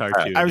 Funny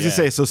cartoon. I was gonna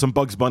say, so some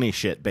Bugs Bunny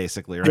shit,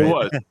 basically,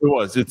 right? It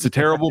was. It's a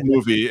terrible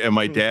movie, and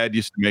my dad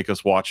used to make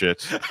us watch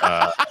it.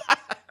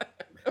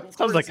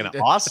 Sounds like an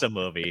awesome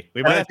movie.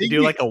 We might have to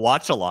do like a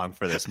watch along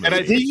for this movie. And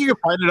I think you can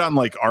find it on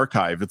like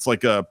Archive. It's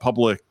like a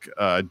public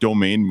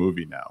domain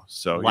movie now.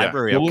 So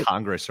Library of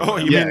Congress. Or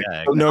mean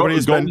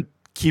nobody's been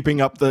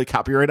keeping up the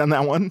copyright on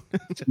that one?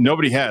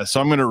 Nobody has.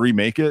 So I'm going to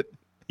remake it.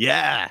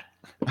 Yeah.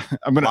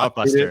 I'm going to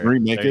update it and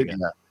remake it.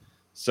 Yeah.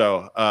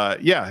 So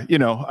you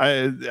know,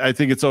 I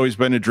think it's always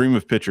been a dream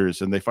of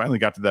pitchers, and they finally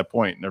got to that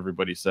point, and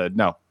everybody said,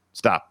 no,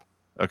 stop.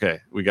 Okay,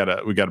 we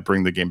gotta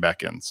bring the game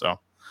back in. So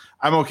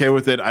I'm okay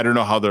with it. I don't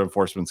know how the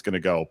enforcement's going to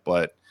go,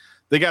 but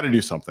they got to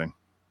do something.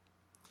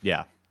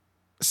 Yeah.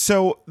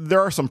 So there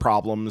are some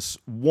problems.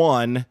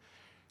 One,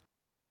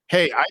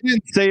 hey, I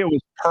didn't say it was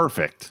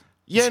perfect.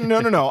 Yeah,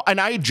 no. And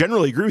I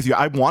generally agree with you.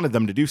 I wanted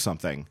them to do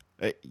something.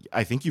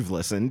 I think you've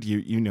listened.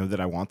 You know that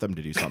I want them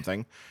to do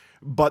something.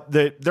 But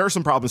there are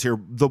some problems here.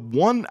 The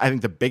one, I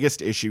think the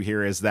biggest issue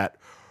here is that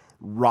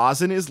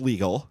rosin is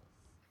legal.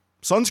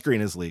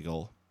 Sunscreen is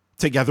legal.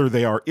 Together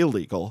they are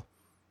illegal.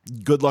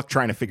 Good luck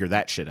trying to figure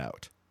that shit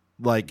out.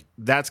 Like,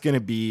 that's going to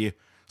be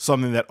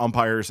something that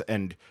umpires,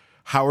 and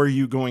how are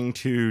you going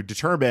to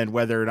determine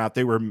whether or not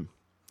they were...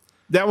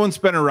 That one's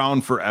been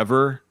around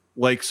forever.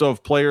 Like, so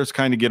if players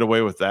kind of get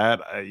away with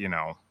that, you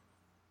know.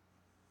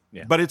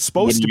 Yeah. But it's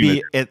supposed to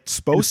be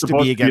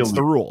against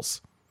the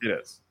rules. It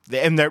is.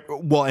 And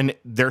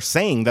they're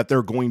saying that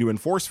they're going to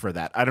enforce for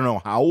that. I don't know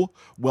how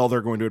well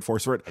they're going to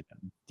enforce for it.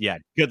 Yeah,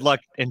 good luck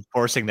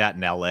enforcing that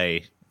in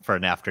LA for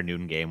an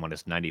afternoon game when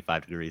it's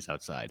 95 degrees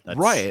outside.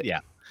 Right. Yeah.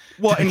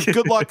 Well, and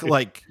good luck,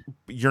 like,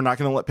 you're not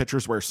going to let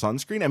pitchers wear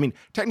sunscreen. I mean,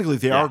 technically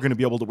they are going to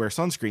be able to wear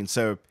sunscreen.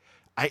 So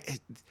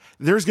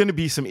there's going to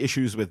be some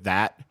issues with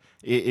that.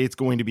 That's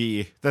going to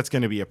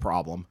be a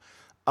problem.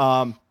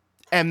 And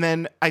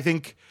then I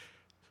think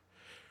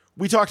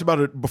we talked about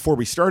it before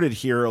we started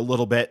here a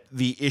little bit,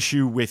 the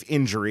issue with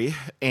injury,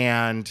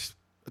 and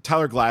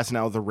Tyler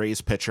Glasnow, the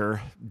Rays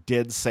pitcher,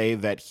 did say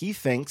that he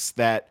thinks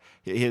that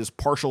his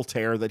partial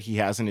tear that he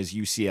has in his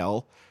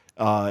UCL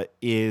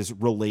is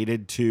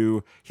related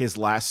to his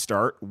last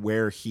start,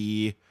 where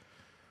he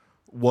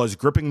was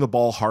gripping the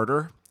ball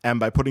harder, and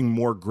by putting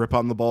more grip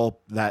on the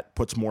ball, that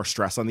puts more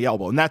stress on the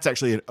elbow. And that's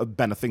actually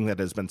been a thing that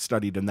has been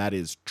studied, and that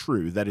is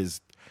true. That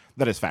is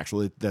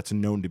factually, that's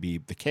known to be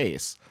the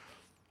case.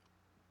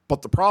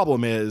 But the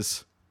problem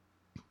is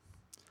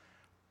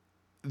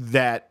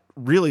that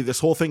really this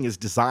whole thing is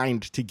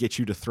designed to get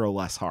you to throw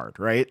less hard,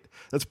 right?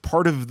 That's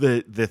part of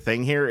the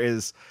thing here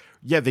is,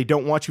 they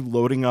don't want you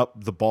loading up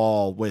the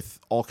ball with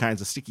all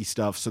kinds of sticky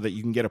stuff so that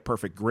you can get a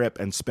perfect grip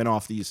and spin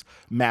off these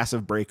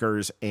massive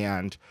breakers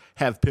and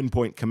have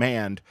pinpoint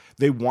command.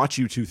 They want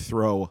you to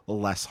throw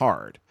less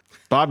hard.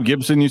 Bob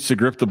Gibson used to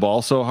grip the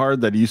ball so hard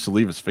that he used to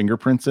leave his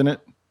fingerprints in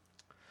it.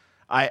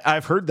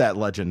 I've heard that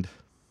legend.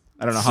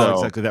 I don't know how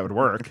exactly that would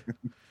work.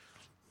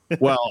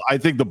 Well, I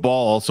think the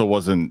ball also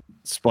wasn't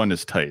spun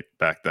as tight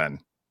back then,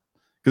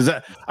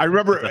 Because I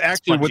remember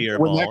actually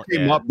when that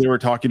came up, they were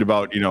talking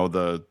about,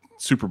 the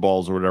Super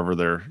Balls or whatever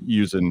they're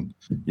using,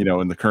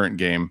 in the current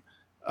game.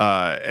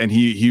 And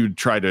he would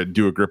try to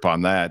do a grip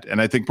on that.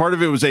 And I think part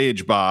of it was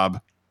age,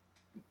 Bob,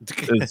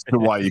 as to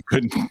why you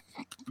couldn't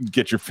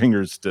get your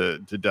fingers to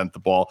dent the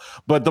ball.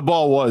 But the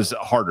ball was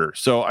harder.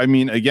 So, I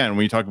mean, again,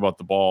 when you talk about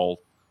the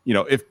ball,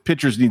 if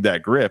pitchers need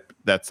that grip,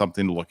 that's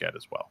something to look at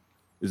as well.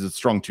 Is it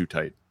strung too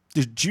tight?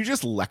 Did you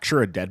just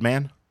lecture a dead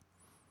man?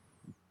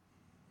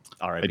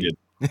 All right. I did.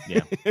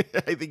 Yeah.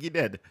 I think you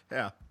did.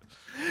 Yeah.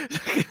 He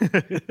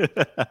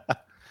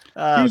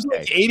was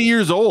like 80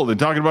 years old and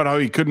talking about how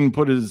he couldn't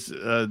put his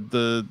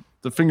the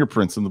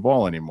fingerprints in the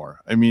ball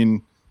anymore. I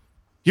mean,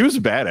 he was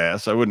a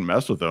badass. I wouldn't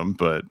mess with him,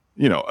 but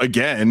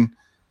again,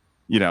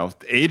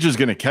 age is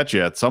going to catch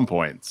you at some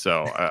point.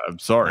 So I'm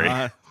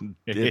sorry.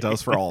 It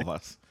does for all of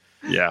us.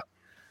 Yeah.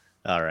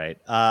 All right.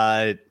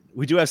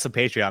 We do have some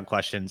Patreon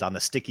questions on the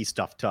sticky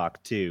stuff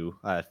talk too.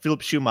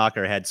 Philip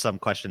Schumacher had some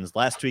questions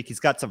last week. He's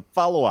got some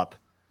follow-up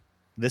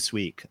this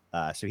week.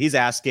 So he's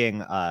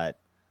asking,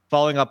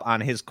 following up on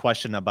his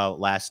question about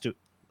last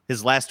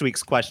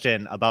week's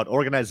question about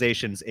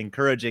organizations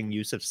encouraging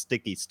use of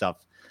sticky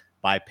stuff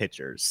by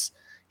pitchers.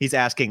 He's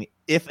asking,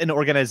 if an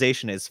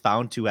organization is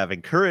found to have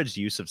encouraged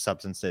use of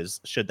substances,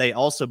 should they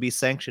also be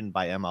sanctioned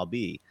by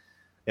MLB?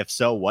 If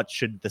so, what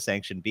should the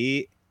sanction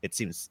be? It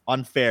seems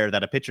unfair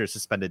that a pitcher is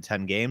suspended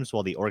 10 games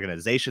while the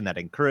organization that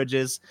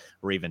encourages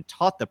or even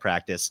taught the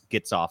practice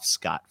gets off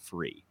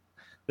scot-free.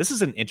 This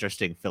is an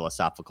interesting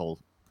philosophical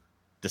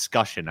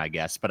discussion, I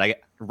guess. But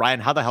Ryan,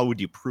 how the hell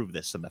would you prove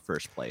this in the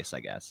first place,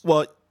 I guess?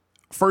 Well,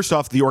 first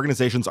off, the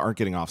organizations aren't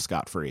getting off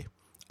scot-free.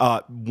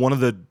 One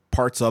of the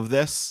parts of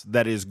this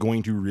that is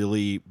going to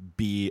really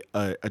be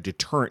a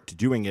deterrent to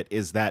doing it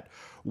is that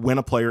when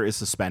a player is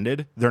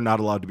suspended, they're not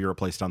allowed to be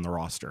replaced on the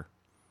roster.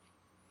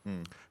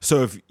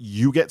 So if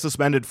you get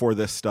suspended for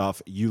this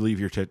stuff, you leave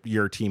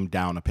your team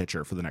down a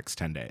pitcher for the next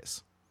 10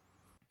 days.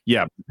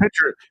 Yeah,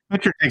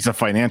 pitcher takes a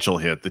financial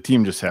hit. The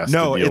team just has to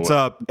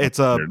deal it's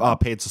a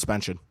paid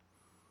suspension.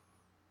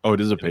 Oh,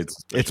 it is a paid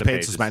suspension. It's a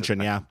paid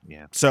suspension, yeah.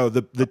 Yeah. So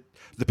the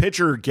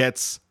pitcher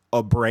gets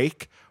a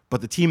break,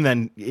 but the team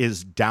then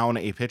is down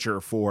a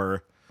pitcher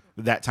for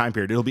that time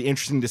period. It'll be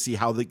interesting to see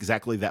how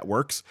exactly that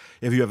works.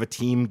 If you have a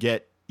team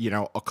get,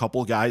 a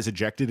couple guys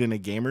ejected in a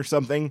game or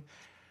something,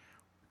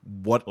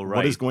 what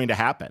is going to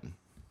happen?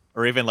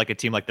 Or even like a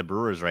team like the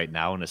Brewers right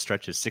now in a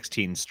stretch of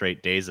 16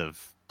 straight days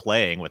of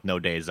playing with no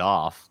days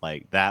off,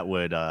 like that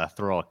would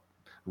throw a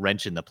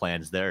wrench in the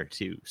plans there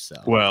too. So,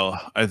 well,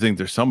 I think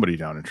there's somebody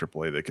down in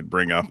AAA that could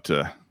bring up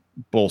to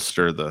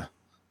bolster the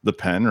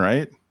pen,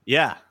 right?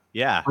 Yeah.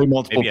 Play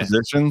multiple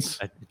positions.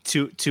 A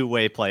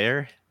two-way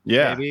player.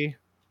 Yeah. Maybe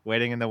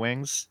waiting in the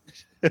wings.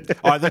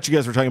 I thought you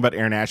guys were talking about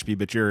Aaron Ashby,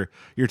 but you're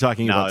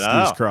talking about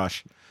Steve's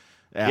crush.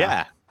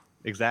 Yeah,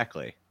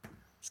 exactly.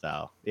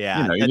 So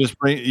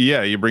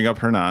yeah, you bring up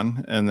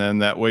Hernan, and then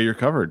that way you're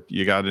covered.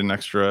 You got an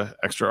extra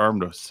arm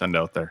to send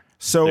out there.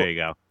 So there you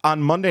go.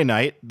 On Monday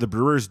night, the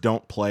Brewers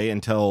don't play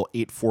until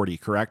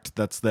 8:40. Correct?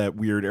 That's that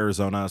weird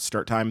Arizona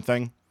start time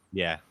thing.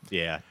 Yeah.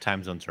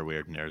 Time zones are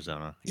weird in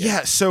Arizona.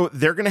 Yeah. So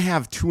they're gonna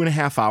have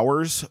 2.5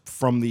 hours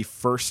from the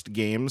first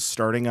games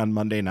starting on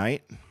Monday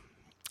night.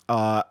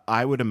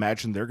 I would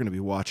imagine they're going to be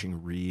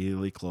watching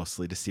really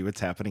closely to see what's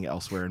happening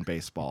elsewhere in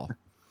baseball,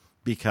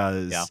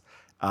 because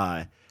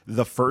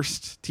the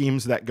first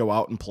teams that go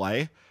out and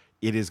play,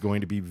 it is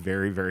going to be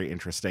very, very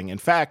interesting. In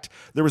fact,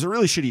 there was a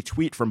really shitty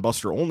tweet from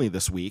Buster Olney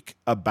this week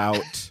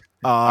about.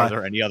 Are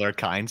there any other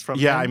kinds from?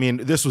 Yeah, him? I mean,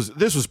 this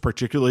was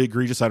particularly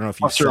egregious. I don't know if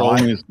you Buster saw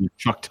Olney is the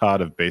Chuck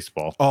Todd of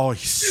baseball. Oh,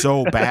 he's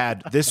so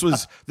bad. This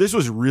was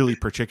really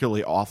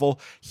particularly awful.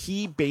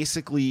 He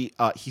basically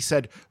he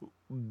said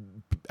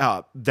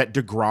that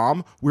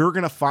DeGrom, we were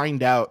going to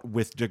find out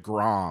with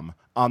DeGrom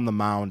on the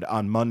mound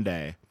on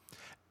Monday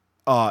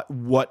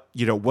what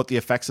the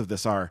effects of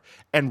this are.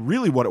 And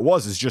really what it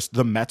was is just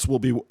the Mets will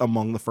be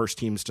among the first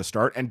teams to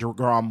start, and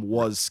DeGrom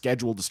was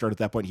scheduled to start at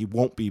that point. He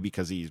won't be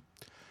because he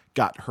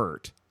got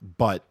hurt,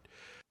 but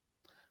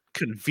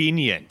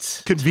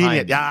convenient.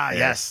 Timing.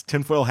 Yes.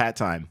 Tinfoil hat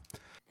time.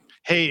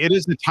 Hey, it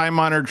is a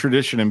time-honored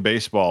tradition in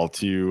baseball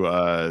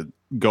to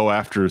go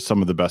after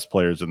some of the best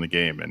players in the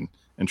game and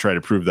try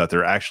to prove that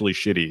they're actually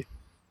shitty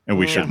and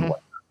we shouldn't win.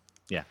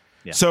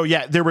 Yeah. So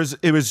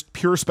it was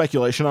pure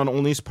speculation on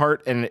Olney's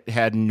part, and it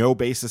had no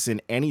basis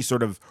in any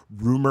sort of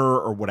rumor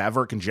or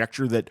whatever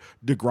conjecture that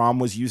DeGrom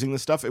was using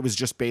this stuff. It was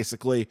just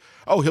basically,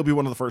 he'll be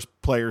one of the first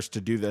players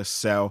to do this,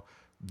 so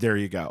there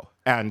you go.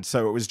 And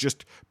so it was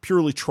just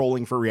purely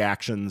trolling for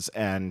reactions,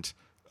 and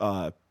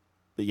so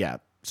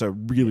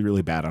really,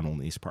 really bad on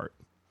Olney's part.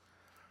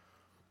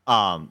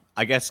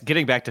 I guess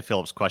getting back to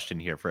Philip's question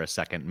here for a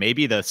second,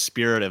 maybe the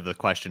spirit of the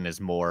question is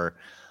more,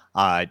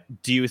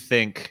 do you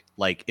think,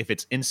 like, if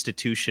it's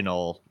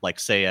institutional, like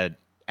say a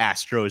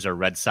Astros or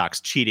Red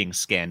Sox cheating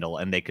scandal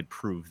and they could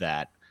prove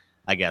that,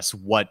 I guess,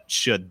 what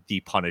should the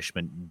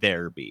punishment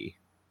there be?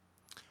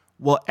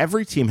 Well,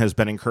 every team has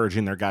been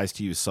encouraging their guys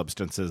to use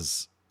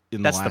substances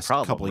in the last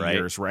couple of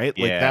years, right?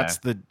 Like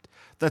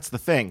that's the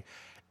thing.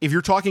 if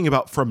you're talking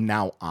about from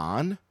now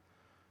on,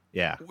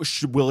 yeah,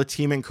 will a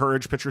team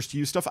encourage pitchers to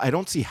use stuff? I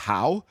don't see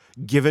how,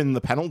 given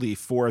the penalty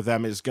for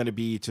them is going to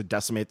be to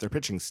decimate their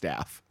pitching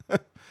staff.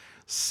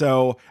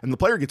 So, and the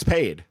player gets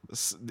paid.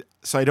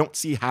 So I don't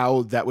see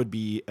how that would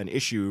be an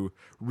issue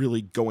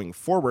really going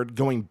forward.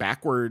 Going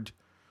backward,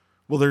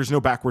 well, there's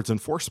no backwards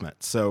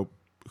enforcement, so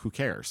who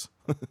cares?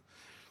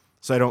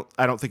 So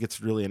I don't think it's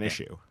really an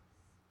issue.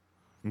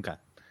 Okay.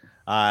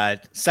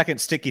 Second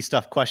sticky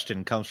stuff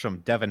question comes from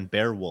Devin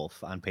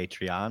Bearwolf on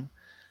Patreon.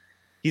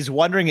 He's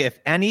wondering if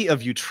any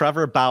of you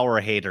Trevor Bauer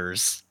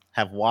haters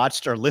have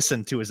watched or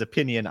listened to his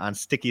opinion on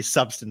sticky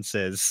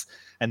substances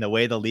and the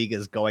way the league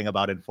is going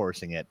about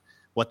enforcing it.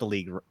 What the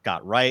league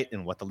got right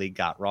and what the league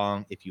got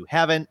wrong. If you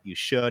haven't, you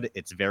should.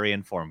 It's very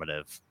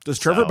informative. Does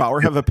Trevor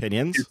Bauer have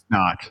opinions?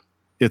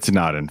 It's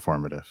not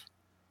informative.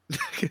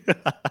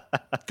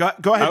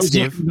 Go ahead,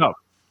 Steve.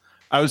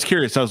 I was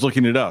curious. I was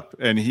looking it up,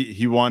 and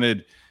he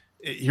wanted.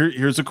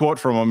 Here's a quote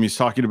from him. He's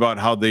talking about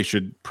how they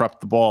should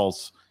prep the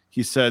balls.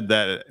 He said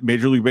that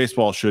Major League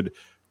Baseball should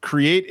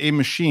create a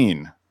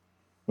machine.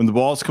 When the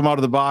balls come out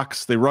of the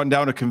box, they run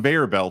down a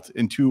conveyor belt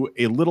into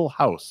a little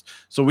house.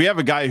 So we have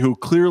a guy who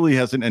clearly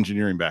has an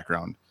engineering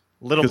background.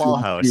 Little ball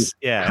house.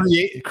 Yeah.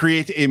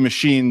 Create a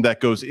machine that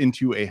goes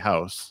into a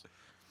house.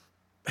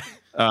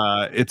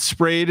 It's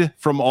sprayed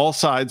from all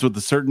sides with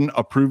a certain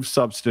approved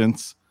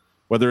substance,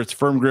 whether it's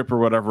firm grip or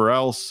whatever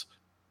else.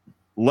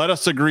 Let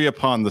us agree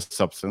upon the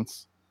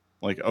substance.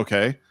 Like,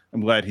 okay, I'm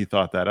glad he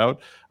thought that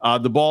out.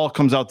 The ball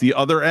comes out the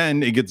other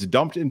end. It gets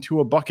dumped into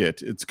a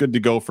bucket. It's good to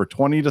go for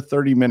 20 to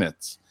 30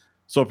 minutes.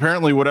 So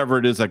apparently whatever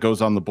it is that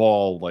goes on the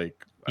ball,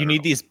 like... You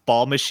need these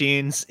ball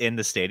machines in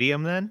the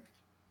stadium then?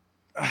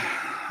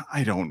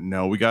 I don't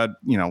know. We got,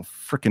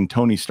 freaking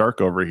Tony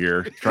Stark over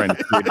here trying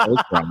to create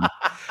Ultron.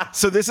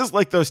 So this is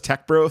like those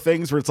tech bro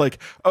things where it's like,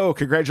 oh,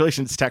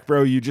 congratulations, tech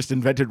bro, you just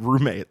invented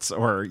roommates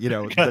or,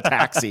 the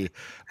taxi.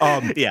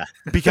 Yeah.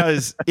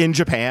 Because in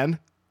Japan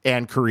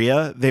and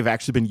Korea, they've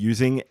actually been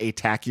using a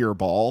tackier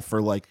ball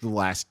for like the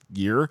last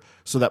year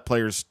so that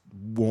players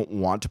won't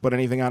want to put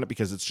anything on it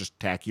because it's just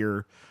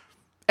tackier.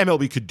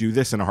 MLB could do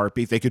this in a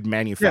heartbeat. They could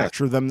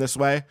manufacture them this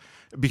way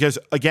because,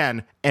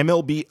 again,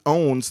 MLB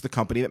owns the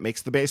company that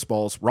makes the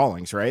baseballs,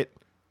 Rawlings, right?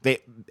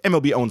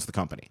 MLB owns the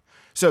company.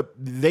 So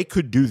they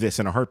could do this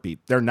in a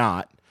heartbeat. They're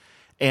not.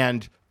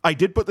 And I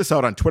did put this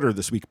out on Twitter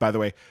this week, by the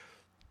way.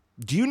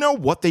 Do you know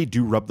what they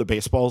do rub the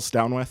baseballs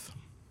down with?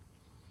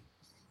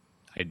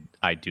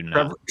 I do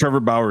not. Trevor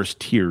Bauer's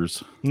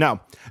tears. No,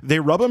 they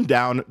rub them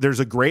down. There's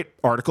a great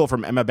article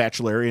from Emma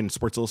Bachelari in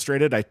Sports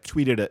Illustrated. I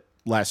tweeted it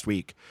last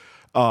week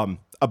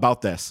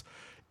about this.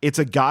 It's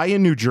a guy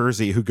in New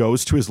Jersey who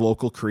goes to his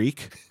local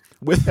creek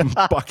with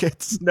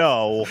buckets.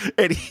 No.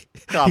 And he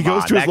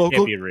goes to his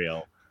local. Can't be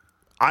real.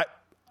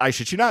 I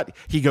shit you not.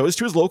 He goes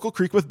to his local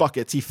creek with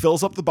buckets. He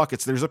fills up the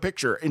buckets. There's a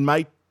picture in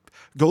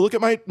go look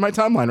at my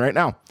timeline right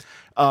now.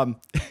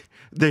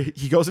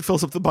 He goes and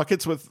fills up the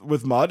buckets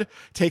with mud,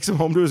 takes them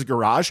home to his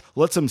garage,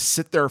 lets them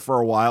sit there for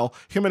a while.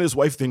 Him and his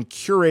wife then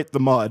curate the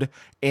mud,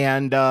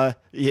 and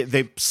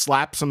they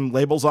slap some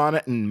labels on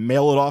it and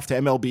mail it off to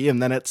MLB,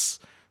 and then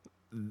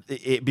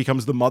it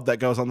becomes the mud that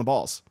goes on the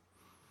balls.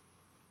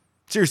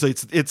 Seriously,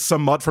 it's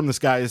some mud from this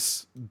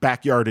guy's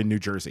backyard in New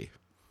Jersey.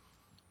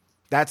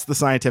 That's the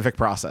scientific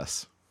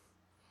process.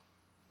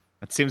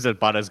 It seems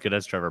about as good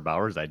as Trevor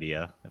Bauer's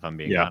idea, if I'm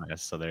being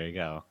honest. So there you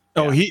go.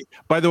 Oh,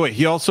 by the way,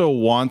 he also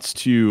wants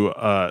to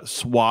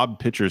swab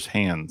pitchers'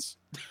 hands.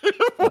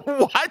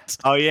 What?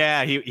 Oh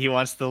yeah, he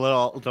wants the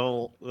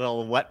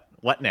little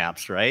wet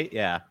naps, right?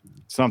 Yeah,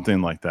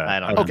 something like that. I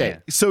don't know. Okay,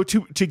 so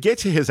to get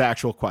to his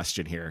actual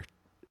question here.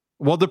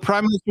 Well, the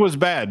premise was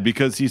bad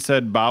because he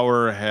said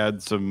Bauer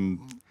had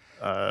some.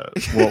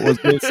 What was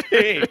this?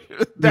 It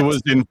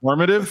was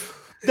informative.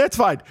 That's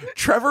fine.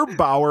 Trevor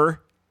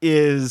Bauer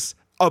is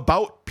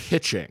about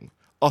pitching,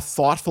 a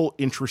thoughtful,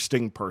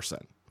 interesting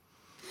person.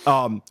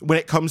 When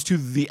it comes to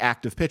the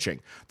act of pitching,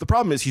 the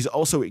problem is he's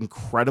also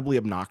incredibly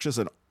obnoxious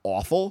and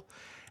awful.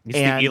 He's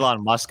the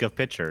Elon Musk of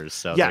pitchers.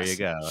 So yes, there you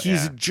go.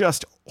 He's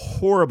just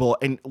horrible.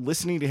 And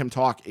listening to him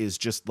talk is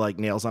just like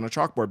nails on a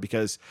chalkboard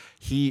because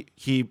he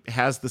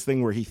has this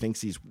thing where he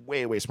thinks he's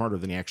way, way smarter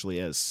than he actually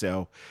is.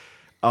 So,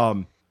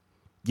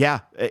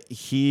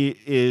 he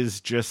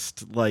is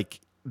just like,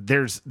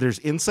 there's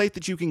insight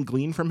that you can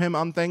glean from him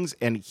on things,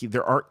 and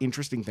there are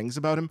interesting things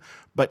about him,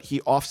 but he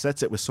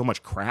offsets it with so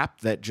much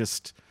crap that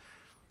just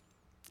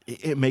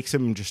it makes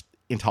him just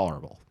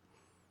intolerable.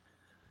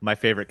 My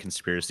favorite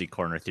conspiracy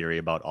corner theory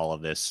about all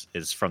of this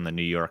is from the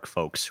New York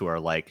folks who are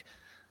like,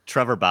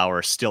 Trevor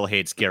Bauer still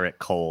hates Garrett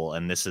Cole,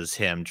 and this is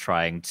him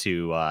trying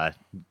to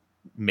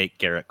make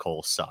Garrett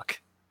Cole suck.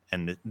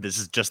 And this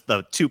is just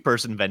the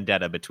two-person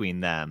vendetta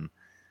between them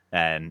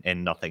and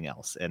nothing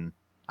else. And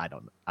I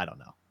don't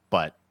know.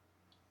 But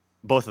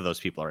both of those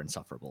people are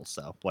insufferable,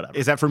 so whatever.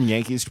 Is that from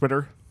Yankees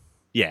Twitter?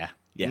 Yeah.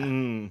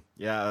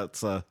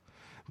 It's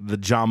the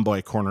John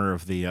Boy corner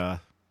of the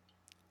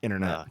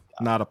internet.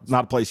 Not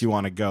a place you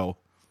want to go.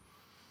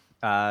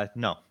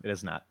 No, it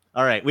is not.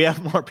 All right, we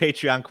have more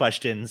Patreon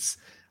questions.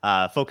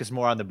 focus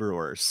more on the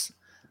Brewers.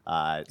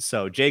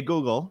 So Jay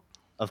Google,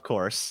 of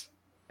course,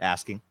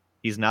 asking.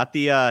 He's not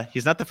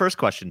the first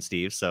question,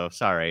 Steve. So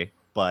sorry,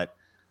 but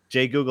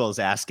Jay Google is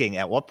asking: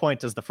 at what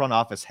point does the front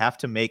office have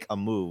to make a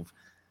move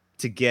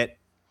to get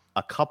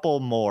a couple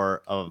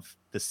more of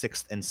the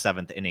 6th and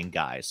 7th inning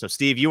guys? So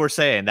Steve, you were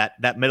saying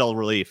that middle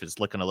relief is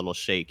looking a little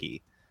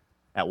shaky.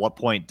 At what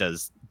point do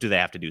they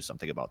have to do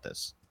something about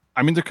this?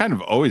 I mean, they're kind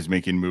of always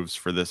making moves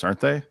for this, aren't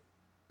they?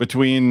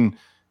 Between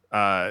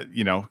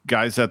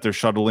guys that they're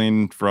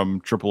shuttling from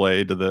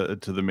AAA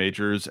to the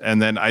majors, and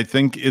then I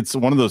think it's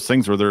one of those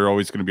things where they're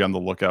always going to be on the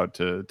lookout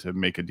to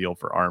make a deal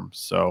for arms.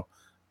 So,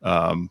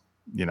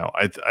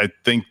 I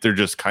think they're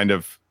just kind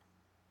of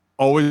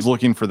always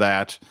looking for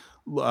that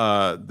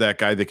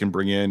guy they can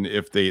bring in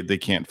if they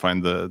can't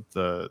find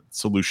the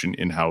solution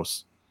in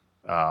house.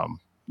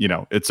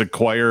 It's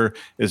acquire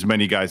as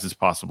many guys as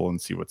possible and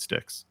see what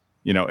sticks.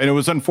 And it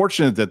was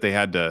unfortunate that they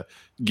had to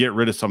get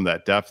rid of some of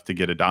that depth to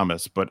get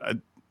Adames, but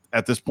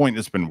at this point,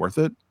 it's been worth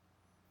it.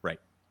 Right.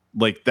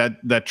 Like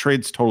that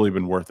trade's totally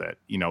been worth it,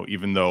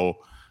 even though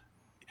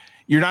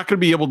you're not going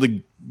to be able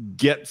to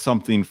get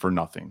something for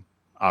nothing,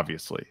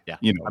 obviously. Yeah.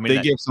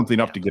 They gave something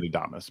up to get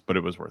Adames, but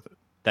it was worth it.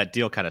 That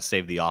deal kind of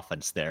saved the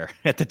offense there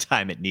at the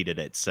time it needed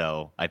it.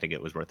 So I think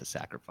it was worth the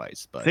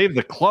sacrifice. But save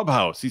the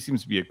clubhouse. He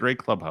seems to be a great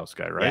clubhouse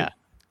guy, right?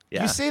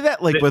 Yeah. You say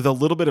that with a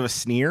little bit of a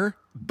sneer,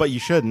 but you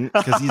shouldn't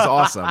because he's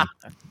awesome.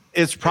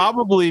 It's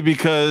probably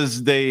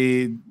because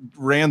they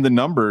ran the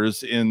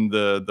numbers in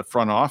the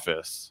front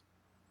office.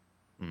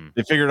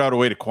 They figured out a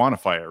way to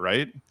quantify it,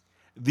 right?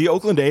 The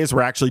Oakland A's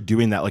were actually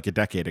doing that like a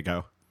decade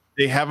ago.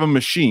 They have a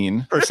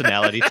machine.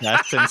 Personality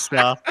tests and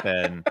stuff.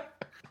 And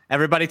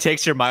everybody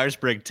takes your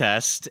Myers-Briggs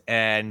test,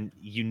 and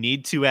you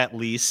need to at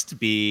least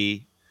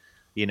be,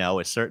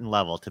 a certain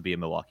level to be a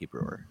Milwaukee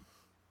Brewer.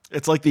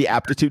 It's like the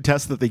aptitude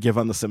test that they give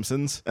on The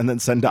Simpsons and then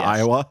send to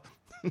Iowa.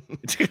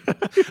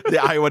 The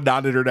Iowa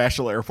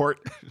non-international airport.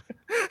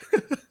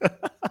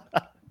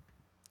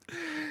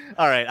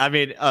 All right. I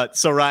mean,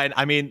 so Ryan,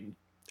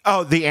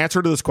 the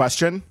answer to this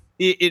question?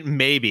 It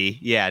may be,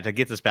 to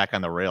get this back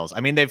on the rails.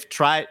 I mean, they've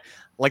tried,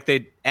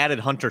 they added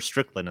Hunter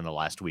Strickland in the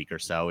last week or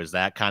so. Is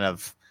that kind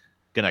of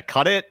going to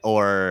cut it?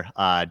 Or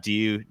do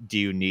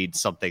you need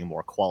something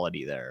more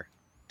quality there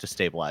to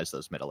stabilize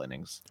those middle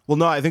innings? Well,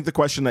 no, I think the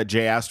question that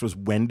Jay asked was,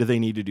 when do they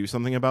need to do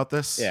something about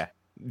this? Yeah.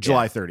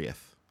 July 30th.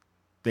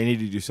 They need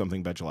to do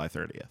something by July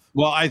 30th.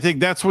 Well, I think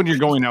that's when you're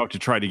going out to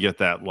try to get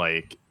that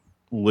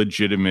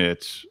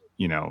legitimate,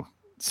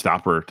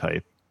 stopper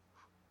type.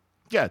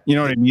 Yeah. You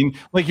know what I mean?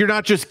 You're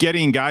not just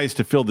getting guys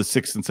to fill the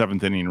 6th and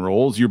 7th inning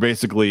roles. You're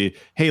basically,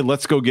 hey,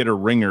 let's go get a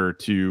ringer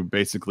to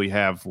basically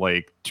have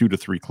 2 to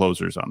 3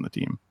 closers on the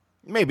team.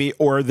 Maybe,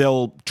 or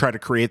they'll try to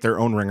create their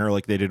own ringer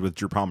like they did with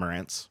Drew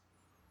Pomerantz.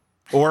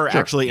 Or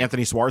actually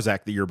Anthony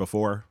Swarzak the year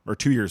before, or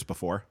 2 years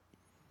before.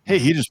 Hey,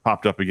 he just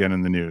popped up again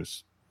in the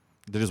news.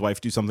 Did his wife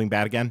do something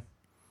bad again?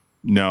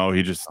 No,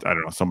 he just, I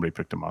don't know, somebody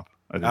picked him up.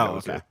 I think that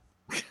was okay.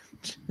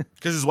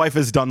 Because his wife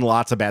has done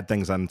lots of bad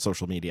things on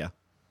social media.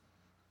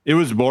 It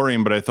was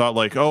boring, but I thought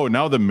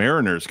now the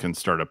Mariners can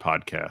start a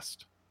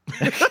podcast.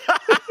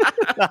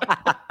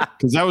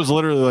 Because that was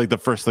literally the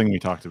first thing we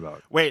talked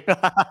about. Wait,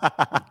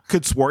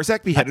 could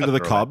Swarzak be headed to the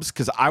Cubs?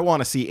 Because I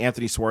want to see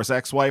Anthony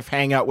Swarzak's wife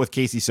hang out with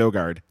Casey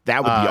Sogard.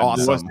 That would be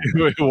awesome.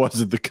 It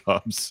wasn't the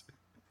Cubs.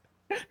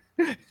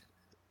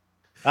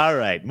 All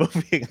right,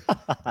 moving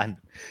on.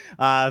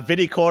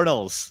 Vinny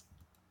Cornels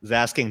is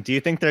asking, do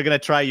you think they're going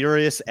to try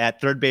Urias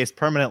at third base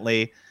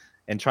permanently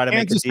and try to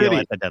make a deal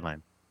at the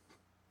deadline?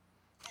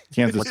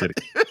 Kansas City.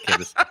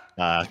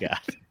 God.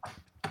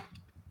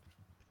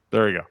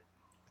 There we go.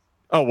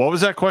 Oh, what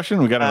was that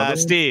question? We got another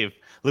Steve,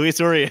 Luis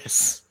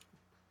Urias,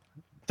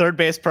 third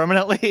base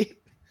permanently,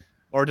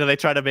 or do they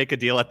try to make a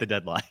deal at the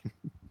deadline?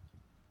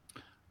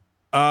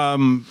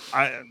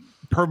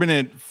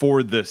 Permanent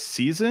for the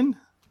season.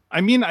 I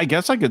mean, I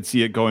guess I could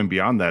see it going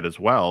beyond that as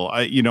well.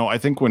 I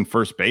think when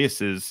first base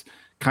is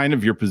kind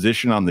of your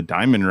position on the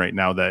diamond right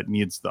now that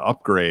needs the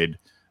upgrade,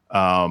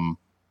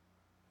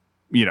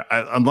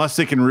 unless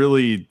they can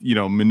really,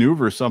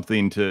 maneuver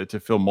something to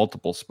fill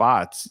multiple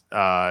spots.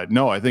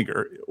 No, I think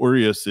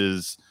Urias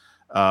is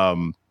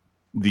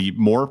the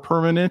more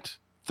permanent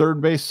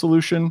third base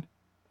solution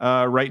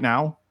right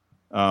now,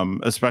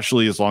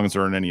 especially as long as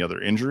there aren't any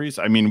other injuries.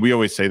 I mean, we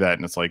always say that,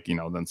 and it's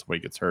then somebody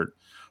gets hurt.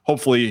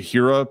 Hopefully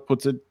Hira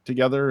puts it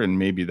together, and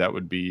maybe that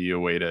would be a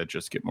way to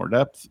just get more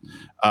depth.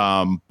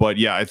 But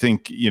yeah, I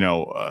think,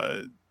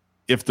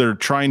 if they're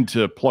trying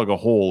to plug a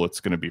hole, it's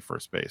going to be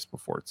first base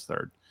before it's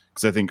third.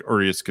 Because I think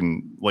Urias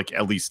can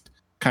at least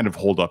kind of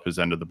hold up his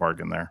end of the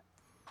bargain there.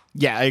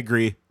 Yeah, I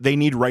agree. They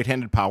need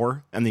right-handed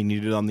power, and they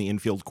need it on the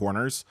infield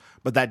corners.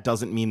 But that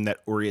doesn't mean that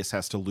Urias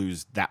has to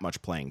lose that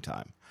much playing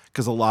time,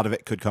 because a lot of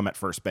it could come at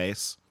first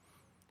base.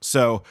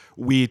 So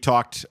we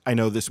talked, I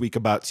know, this week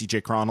about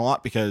CJ Cron a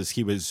lot because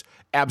he was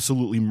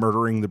absolutely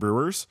murdering the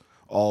Brewers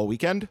all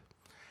weekend.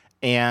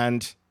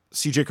 And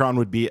CJ Cron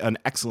would be an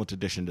excellent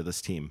addition to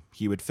this team.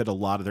 He would fit a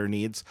lot of their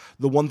needs.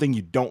 The one thing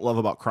you don't love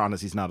about Cron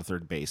is he's not a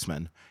third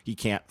baseman. He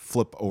can't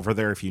flip over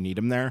there if you need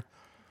him there.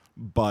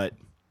 But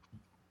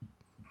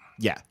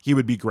yeah, he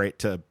would be great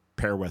to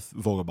pair with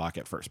Vogelbach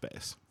at first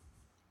base.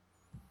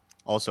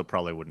 Also,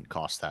 probably wouldn't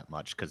cost that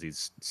much because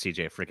he's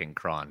CJ freaking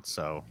Cron.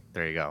 So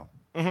there you go.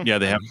 Mm-hmm. Yeah,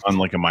 they have on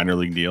like a minor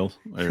league deal.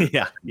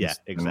 yeah,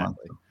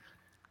 exactly.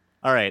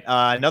 All right,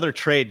 another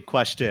trade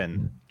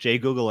question. Jay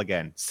Google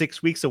again.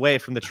 6 weeks away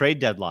from the trade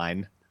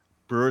deadline,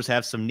 Brewers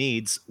have some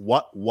needs.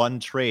 What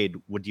one trade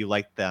would you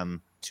like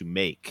them to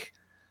make?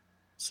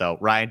 So,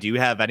 Ryan, do you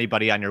have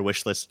anybody on your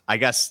wish list? I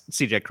guess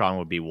CJ Cron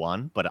would be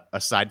one, but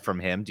aside from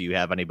him, do you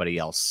have anybody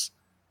else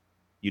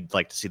you'd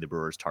like to see the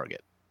Brewers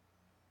target?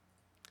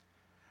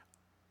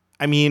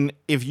 I mean,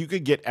 if you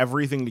could get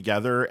everything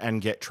together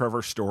and get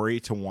Trevor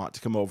Story to want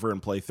to come over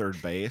and play third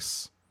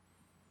base,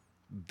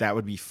 that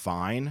would be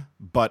fine.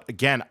 But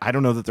again, I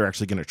don't know that they're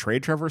actually going to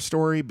trade Trevor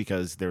Story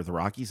because they're the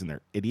Rockies and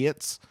they're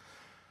idiots.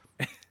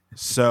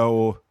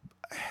 So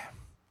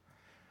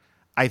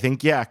I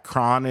think, yeah,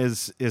 Cron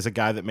is a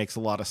guy that makes a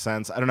lot of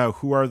sense. I don't know.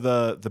 Who are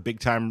the big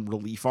time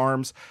relief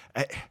arms?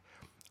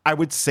 I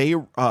would say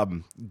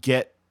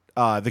get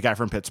the guy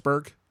from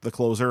Pittsburgh, the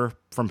closer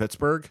from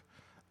Pittsburgh,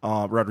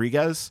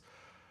 Rodriguez.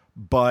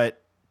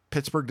 But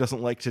Pittsburgh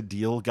doesn't like to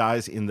deal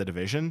guys in the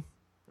division,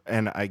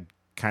 and I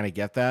kind of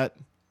get that.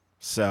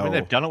 So I mean,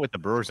 they've done it with the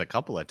Brewers a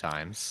couple of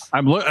times.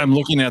 I'm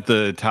looking at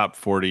the top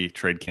 40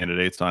 trade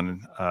candidates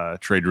on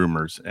Trade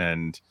Rumors,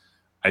 and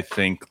I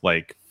think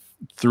like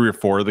 3 or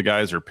 4 of the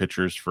guys are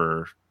pitchers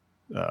for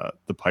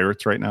the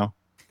Pirates right now.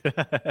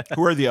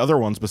 Who are the other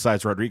ones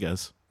besides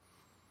Rodriguez?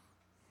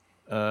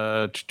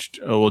 Well,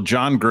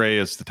 John Gray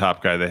is the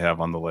top guy they have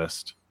on the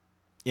list.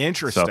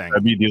 Interesting. So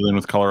I'd be dealing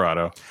with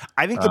Colorado.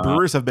 I think the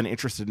Brewers have been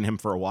interested in him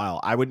for a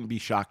while. I wouldn't be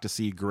shocked to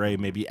see Gray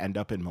maybe end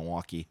up in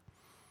Milwaukee.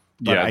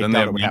 But I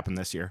doubt it would happen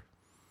this year.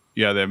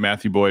 Yeah, they have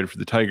Matthew Boyd for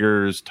the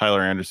Tigers,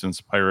 Tyler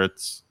Anderson's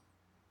Pirates,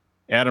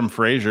 Adam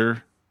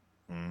Frazier,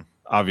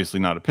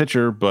 obviously not a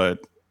pitcher,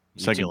 but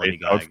second base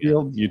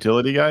outfield,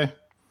 utility guy.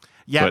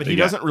 Yeah, but he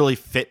doesn't really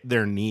fit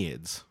their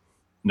needs.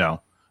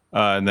 No.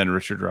 And then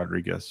Richard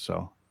Rodriguez,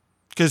 so...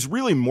 Because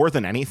really, more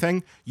than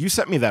anything, you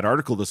sent me that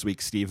article this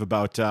week, Steve,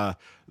 about the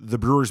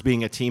Brewers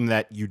being a team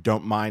that you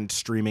don't mind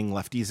streaming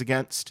lefties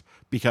against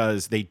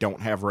because they don't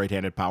have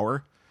right-handed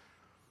power.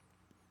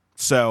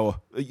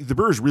 So the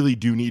Brewers really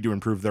do need to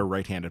improve their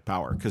right-handed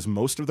power because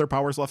most of their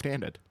power is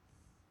left-handed.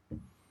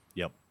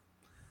 Yep.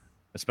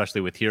 Especially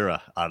with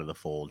Hira out of the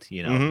fold.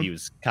 You know, he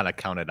was kind of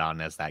counted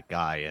on as that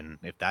guy. And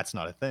if that's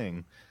not a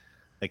thing,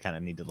 they kind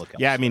of need to look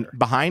elsewhere. Yeah, I mean,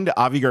 behind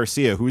Avi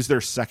Garcia, who's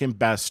their second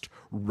best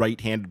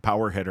right-handed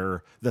power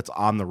hitter that's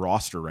on the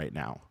roster right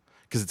now?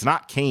 Because it's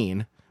not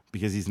Kane,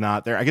 because he's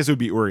not there. I guess it would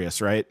be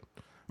Urias, right?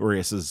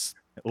 Urias,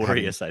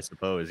 I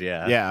suppose,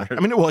 yeah. Yeah. I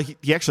mean, well,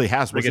 he actually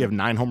has. Does he have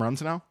 9 home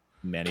runs now?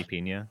 Manny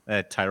Pena.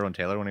 Tyrone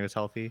Taylor when he was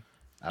healthy.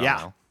 I don't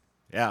know.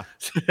 Yeah.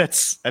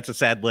 That's a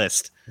sad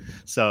list.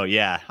 So,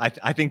 yeah,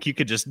 I think you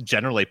could just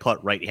generally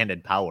put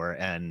right-handed power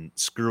and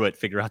screw it,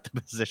 figure out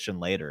the position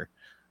later.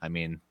 I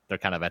mean, they're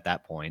kind of at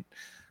that point.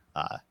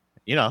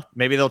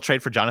 Maybe they'll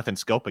trade for Jonathan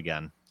Scope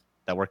again.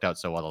 That worked out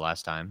so well the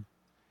last time.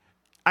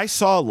 I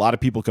saw a lot of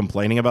people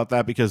complaining about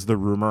that because the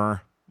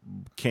rumor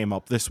came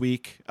up this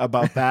week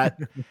about that.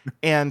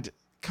 And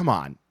come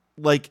on,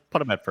 like,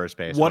 put him at first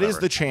base. What is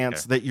the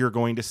chance that you're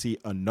going to see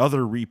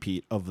another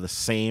repeat of the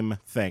same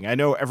thing? I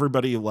know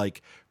everybody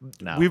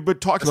we've been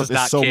talking about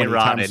this so many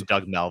times. And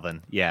Doug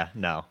Melvin. Yeah,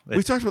 no.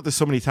 We've talked about this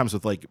so many times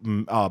with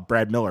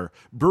Brad Miller.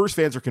 Brewers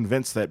fans are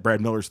convinced that Brad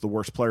Miller's the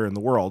worst player in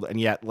the world, and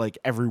yet like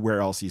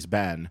everywhere else he's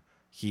been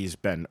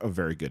a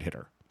very good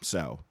hitter.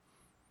 So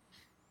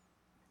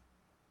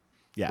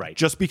yeah, right.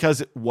 Just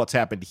because what's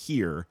happened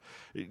here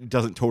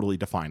doesn't totally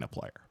define a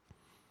player.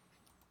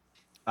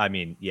 I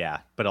mean, yeah,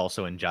 but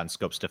also in John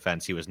Scope's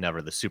defense, he was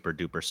never the super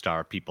duper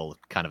star people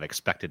kind of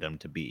expected him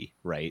to be,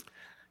 right?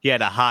 He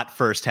had a hot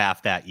first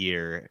half that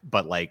year,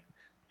 but like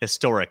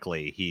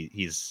historically,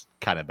 he's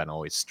kind of been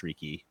always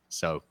streaky.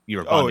 So you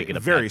were bound to get a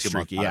very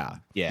streaky, yeah.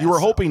 Yeah, you were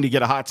hoping to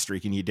get a hot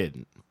streak and you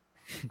didn't.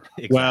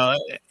 Exactly. Well,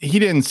 he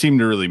didn't seem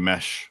to really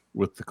mesh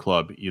with the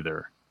club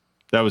either.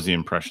 That was the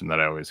impression that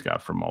I always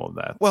got from all of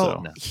that.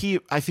 Well,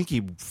 I think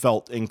he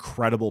felt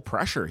incredible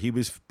pressure. He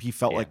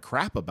felt like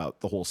crap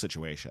about the whole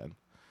situation.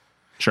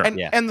 Sure.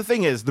 And the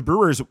thing is, the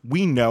Brewers,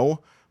 we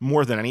know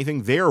more than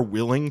anything, they are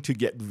willing to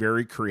get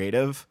very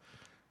creative.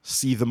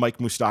 See the Mike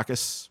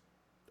Moustakas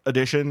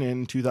edition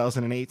in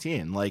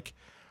 2018. Like,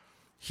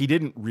 he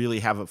didn't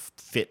really have a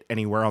fit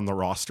anywhere on the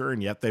roster,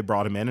 and yet they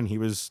brought him in, and he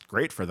was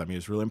great for them. He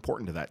was really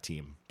important to that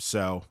team.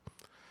 So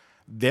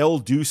they'll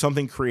do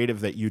something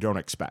creative that you don't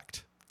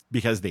expect,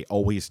 because they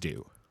always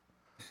do.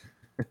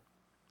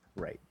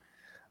 Right.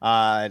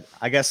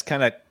 I guess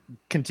kind of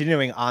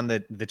continuing on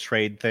the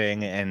trade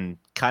thing and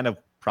kind of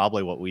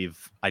probably what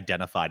we've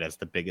identified as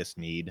the biggest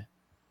need.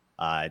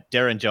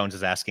 Darren Jones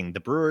is asking, the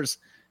Brewers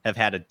have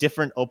had a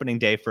different opening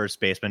day first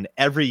baseman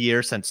every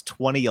year since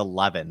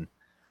 2011,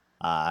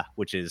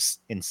 which is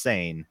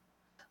insane.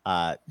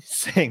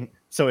 Saying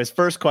so. His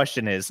first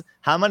question is,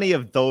 how many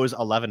of those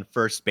 11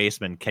 first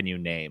basemen can you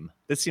name?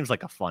 This seems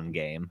like a fun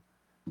game.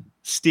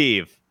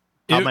 Steve,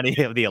 how many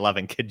of the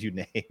 11 could you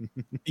name?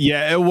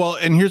 Yeah, well,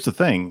 and here's the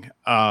thing.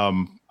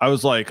 I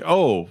was like,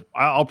 oh,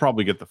 I'll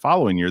probably get the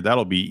following year.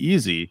 That'll be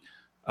easy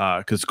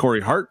because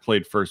Corey Hart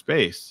played first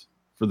base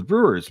for the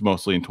Brewers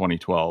mostly in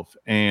 2012,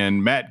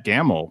 and Matt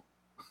Gamble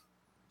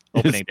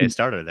opening day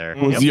starter there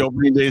was the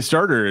opening day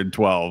starter in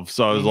 12.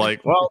 So I was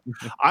like, well,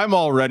 I'm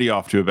already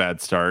off to a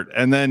bad start.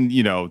 And then,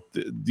 you know,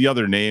 the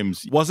other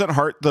names. Wasn't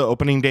Hart the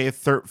opening day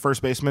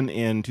first baseman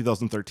in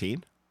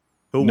 2013?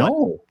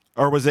 No.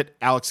 Or was it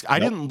Alex? I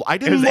didn't look. I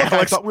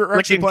thought we were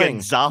actually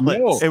playing.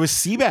 No. It was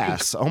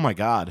Seabass. Oh my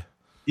God.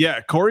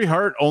 Yeah. Corey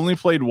Hart only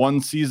played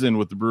one season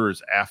with the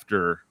Brewers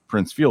after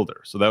Prince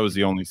Fielder. So that was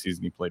the only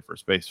season he played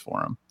first base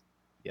for him.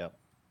 Yep.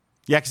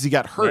 Yeah, because he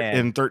got hurt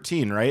in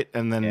 13, right?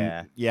 And then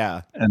and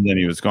then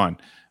he was gone.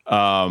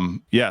 So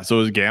it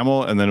was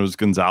Gamble, and then it was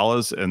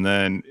Gonzalez, and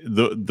then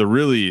the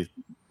really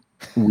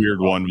weird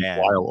one was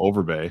Lyle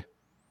Overbay.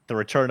 The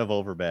return of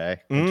Overbay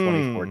in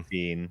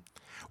 2014.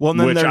 Well, and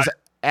then there's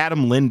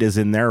Adam Lind is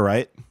in there,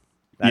 right?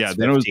 That's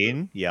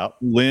 15. Yep.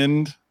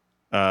 Lind,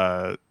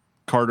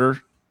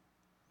 Carter.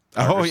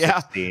 Oh yeah,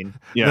 16.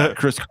 Yeah,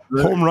 Chris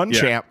Carter. Home run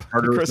champ,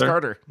 Chris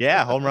Carter.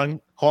 Yeah, home run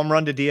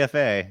to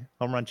DFA,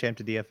 home run champ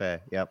to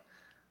DFA. Yep.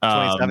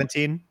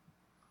 2017.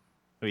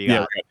 Who you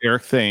got?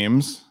 Eric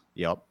Thames.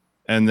 Yep.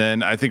 And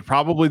then I think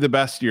probably the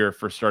best year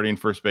for starting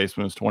first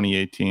baseman was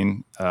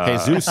 2018.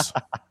 Jesus.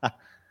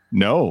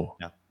 No.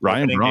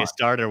 Ryan opening Braun. Day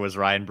starter was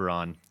Ryan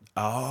Braun.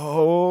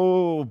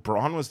 Oh,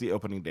 Braun was the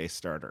opening day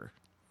starter.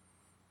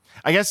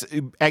 I guess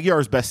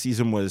Aguilar's best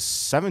season was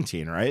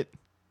 17, right?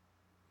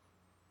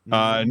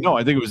 No,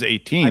 I think it was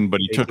 18, but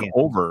he 18. took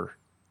over.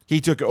 He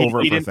took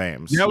over for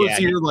Thames. That was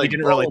he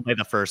didn't really oh. play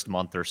the first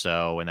month or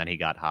so, and then he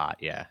got hot.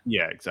 Yeah.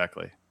 Yeah,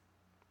 exactly.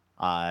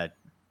 And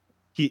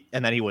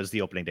then he was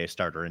the opening day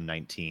starter in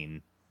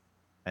 19,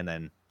 and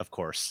then of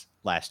course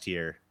last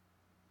year,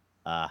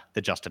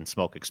 the Justin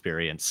Smoke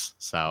experience.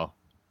 So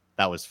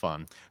that was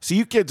fun. So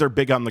you kids are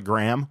big on the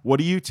gram. What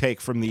do you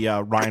take from the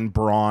Ryan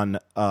Braun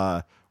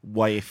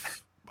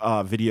wife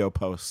video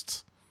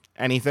posts?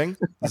 Anything?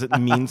 Does it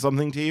mean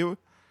something to you?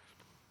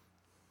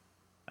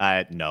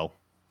 No,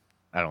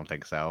 I don't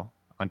think so.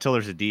 Until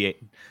there's a DH,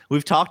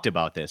 we've talked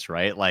about this,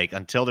 right? Like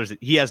until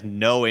he has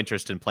no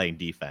interest in playing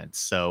defense.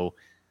 So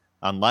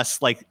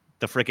unless like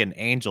the freaking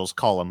Angels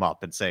call him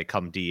up and say,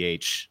 come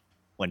DH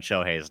when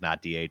Shohei is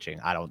not DHing,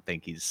 I don't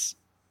think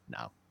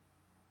no.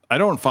 I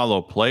don't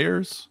follow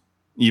players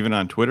even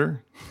on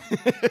Twitter. So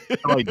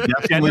I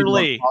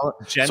generally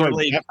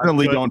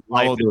don't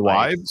follow their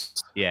wives.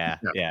 Yeah.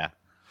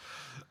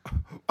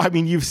 I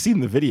mean, you've seen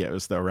the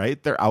videos though,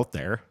 right? They're out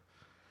there.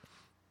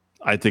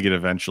 I think it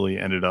eventually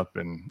ended up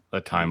in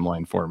a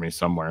timeline for me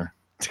somewhere.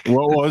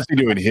 What was he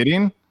doing?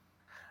 Hitting?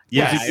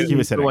 Yeah, he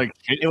was hitting.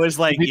 It was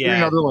like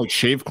another like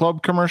Shave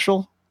Club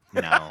commercial.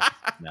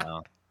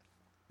 No,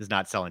 he's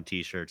not selling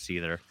T-shirts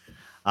either.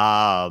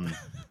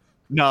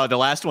 No, the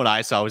last one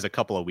I saw was a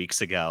couple of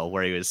weeks ago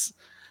where he was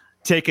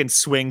taking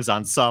swings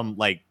on some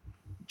like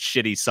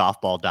shitty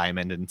softball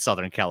diamond in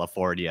Southern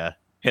California,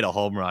 hit a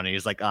home run, and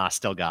he's like,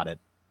 still got it.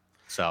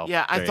 So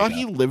yeah, I thought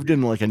he lived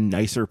in like a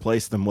nicer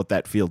place than what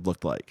that field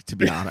looked like, to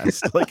be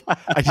honest. Like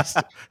I just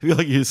feel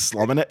like he was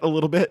slumming it a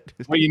little bit.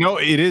 Well, you know,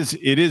 it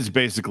is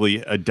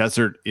basically a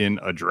desert in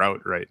a drought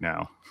right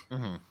now.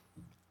 Mm-hmm.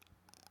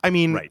 I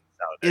mean, right.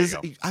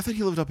 I thought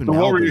he lived up in Malibu.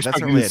 What were you That's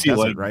expecting to see,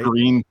 desert, like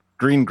right?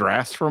 green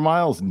grass for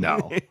miles?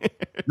 No.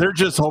 They're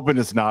just hoping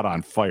it's not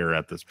on fire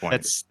at this point.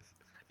 That's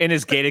in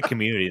his gated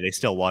community. They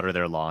still water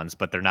their lawns,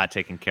 but they're not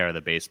taking care of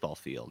the baseball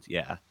field.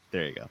 Yeah,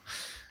 there you go.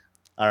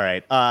 All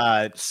right.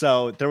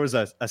 So there was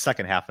a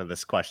second half of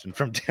this question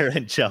from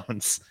Darren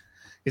Jones.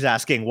 He's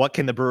asking, what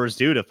can the Brewers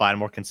do to find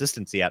more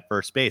consistency at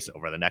first base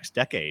over the next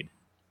decade?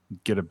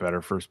 Get a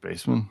better first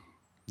baseman.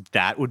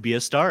 That would be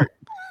a start.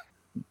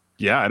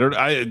 Yeah,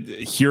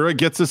 Hira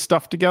gets his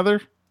stuff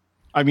together.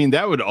 I mean,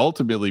 that would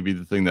ultimately be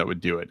the thing that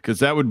would do it, because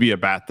that would be a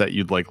bat that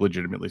you'd like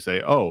legitimately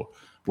say, oh,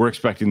 we're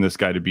expecting this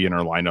guy to be in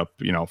our lineup,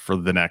 for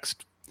the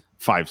next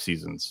 5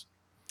 seasons.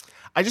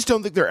 I just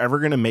don't think they're ever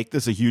going to make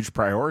this a huge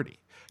priority.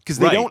 Because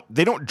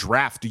they don't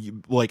draft,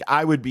 like,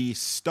 I would be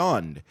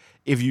stunned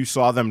if you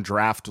saw them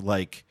draft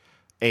like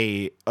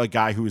a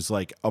guy who's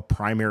like a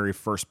primary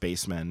first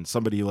baseman,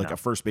 somebody like a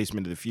first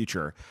baseman to the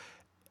future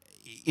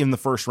in the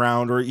first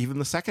round or even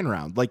the second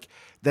round. Like,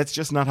 that's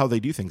just not how they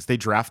do things. They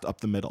draft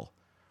up the middle.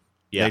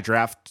 Yeah.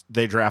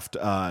 They draft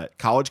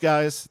college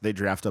guys, they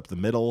draft up the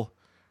middle,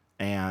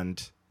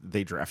 and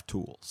they draft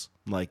tools.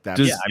 Like, that's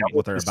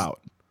what they're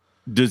about.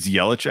 Does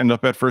Yelich end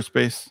up at first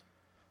base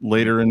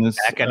later in this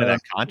back end of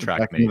that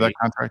contract? Maybe that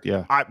contract,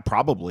 yeah.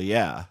 Probably,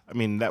 yeah. I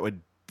mean, that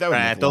would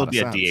they'll be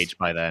a DH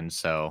by then,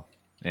 so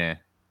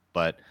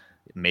but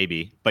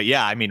maybe. But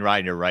yeah, I mean,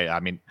 Ryan, you're right. I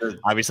mean,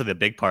 obviously the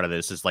big part of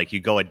this is like you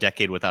go a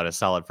decade without a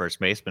solid first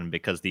baseman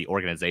because the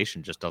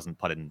organization just doesn't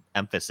put an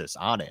emphasis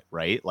on it,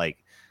 right? Like,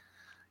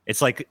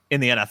 it's like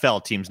in the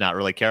NFL, teams not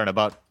really caring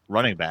about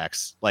running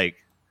backs. Like,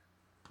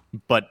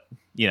 But,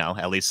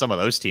 at least some of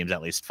those teams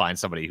at least find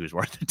somebody who's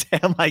worth a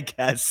damn, I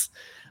guess.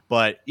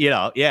 But,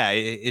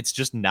 it's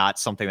just not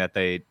something that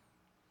they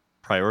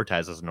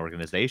prioritize as an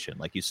organization.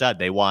 Like you said,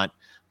 they want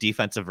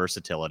defensive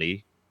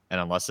versatility. And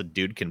unless a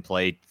dude can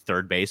play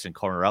third base and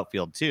corner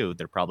outfield too,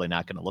 they're probably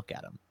not going to look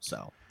at him.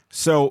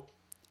 So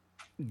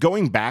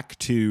going back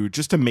to,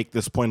 just to make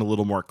this point a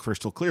little more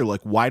crystal clear,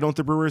 like, why don't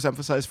the Brewers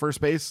emphasize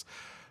first base?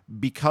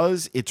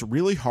 Because it's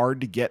really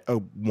hard to get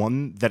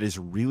one that is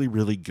really,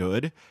 really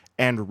good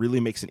and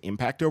really makes an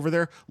impact over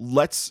there.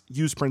 Let's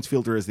use Prince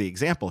Fielder as the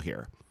example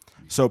here.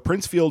 So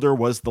Prince Fielder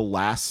was the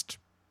last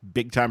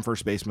big-time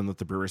first baseman that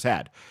the Brewers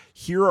had.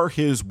 Here are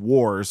his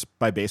WARs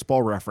by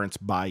Baseball Reference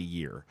by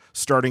year,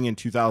 starting in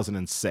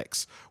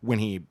 2006, when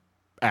he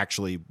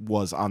actually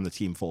was on the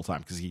team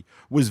full-time, because he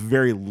was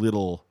very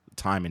little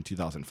time in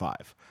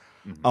 2005.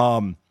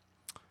 Mm-hmm.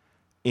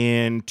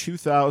 In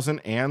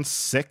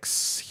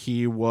 2006,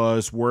 he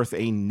was worth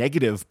a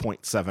negative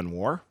 0.7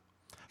 WAR,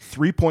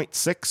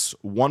 3.6,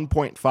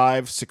 1.5,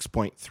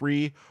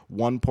 6.3,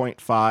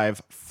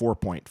 1.5,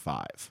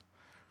 4.5.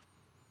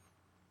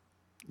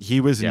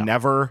 He was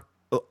never,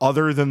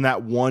 other than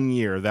that 1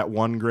 year, that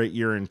one great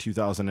year in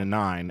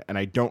 2009, and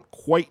I don't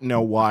quite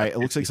know why. It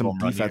looks like some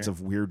defensive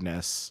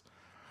weirdness.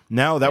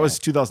 No, that was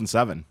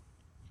 2007.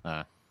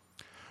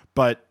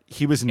 But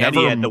he was never.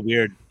 And he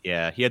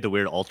had the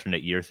weird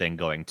alternate year thing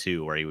going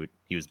too, where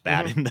he was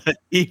bad in the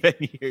even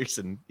years,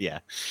 and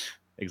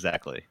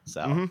exactly.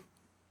 So,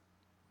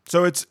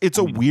 so it's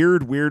a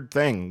weird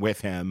thing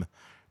with him,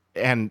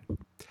 and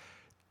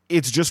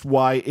it's just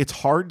why it's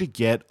hard to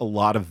get a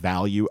lot of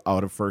value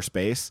out of first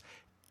base,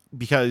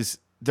 because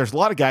there's a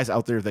lot of guys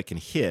out there that can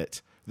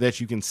hit that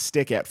you can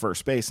stick at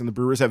first base, and the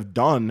Brewers have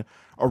done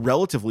a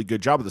relatively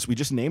good job of this. We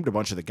just named a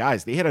bunch of the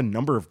guys. They had a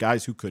number of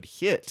guys who could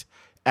hit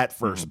at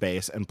first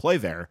base and play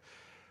there,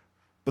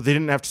 but they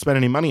didn't have to spend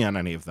any money on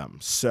any of them.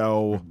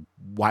 So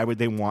why would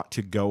they want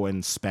to go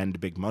and spend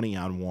big money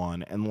on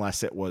one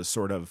unless it was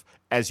sort of,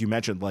 as you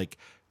mentioned, like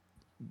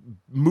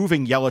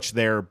moving Yelich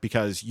there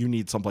because you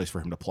need someplace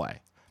for him to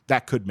play?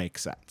 That could make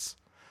sense.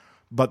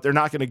 But they're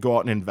not going to go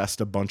out and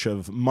invest a bunch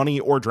of money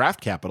or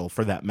draft capital,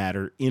 for that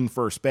matter, in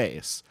first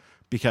base,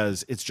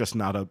 because it's just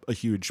not a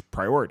huge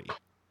priority,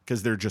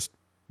 because they're just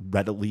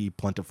readily,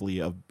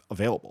 plentifully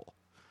available.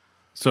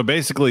 So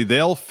basically,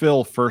 they'll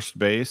fill first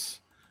base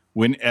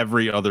when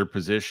every other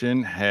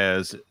position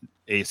has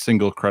a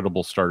single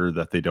credible starter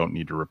that they don't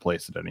need to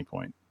replace at any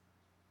point.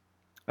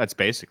 That's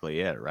basically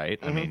it, right?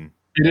 I mean,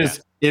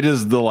 it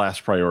is the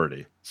last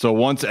priority. So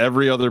once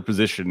every other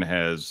position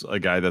has a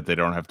guy that they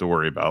don't have to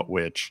worry about,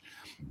 which,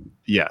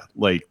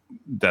 like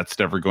that's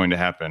never going to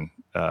happen.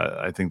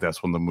 I think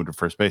that's when they move to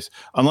first base,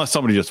 unless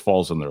somebody just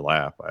falls in their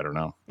lap. I don't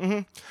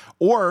know.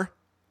 Or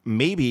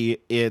maybe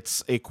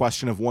it's a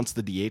question of, once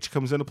the DH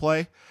comes into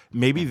play,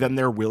 maybe then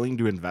they're willing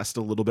to invest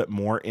a little bit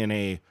more in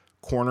a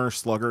corner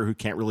slugger who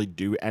can't really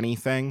do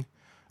anything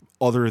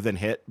other than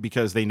hit,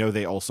 because they know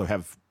they also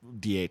have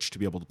DH to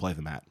be able to play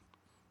them at.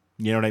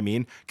 You know what I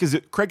mean? Because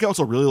Craig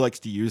Counsell really likes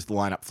to use the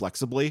lineup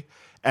flexibly.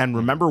 And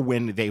remember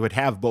when they would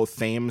have both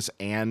Thames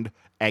and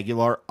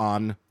Aguilar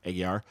on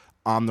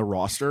the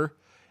roster?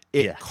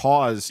 It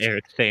caused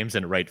Eric Thames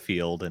in right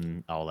field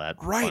and all that.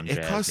 Right.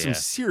 It caused some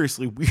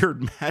seriously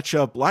weird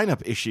matchup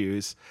lineup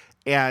issues.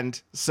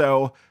 And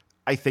so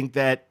I think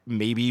that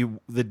maybe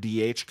the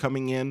DH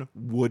coming in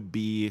would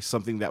be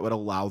something that would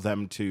allow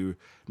them to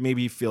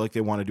maybe feel like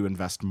they wanted to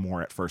invest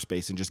more at first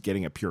base and just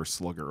getting a pure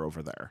slugger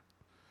over there.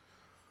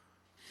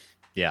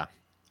 Yeah.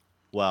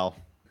 Well,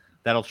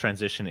 that'll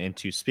transition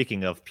into,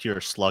 speaking of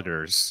pure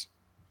sluggers,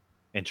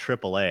 in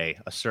AAA,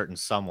 a certain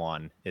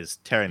someone is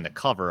tearing the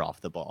cover off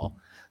the ball.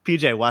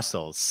 PJ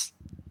Wessels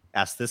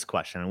asked this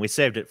question, and we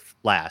saved it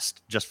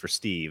last just for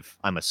Steve,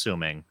 I'm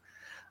assuming.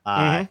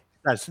 He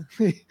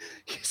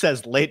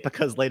says late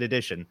because late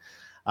edition.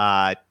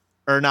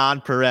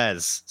 Hernan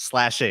Perez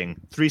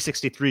slashing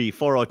 363,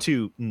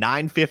 402,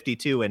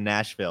 952 in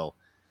Nashville.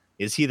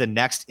 Is he the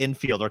next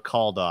infielder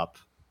called up,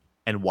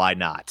 and why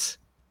not?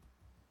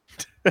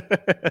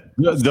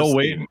 They'll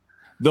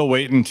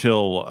wait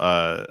until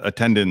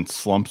attendance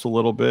slumps a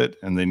little bit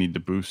and they need to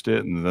boost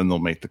it, and then they'll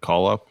make the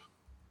call up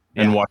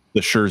and watch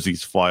the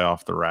jerseys fly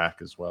off the rack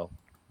as well.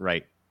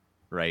 Right.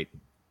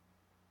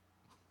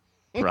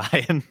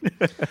 Ryan.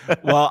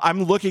 Well,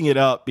 I'm looking it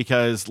up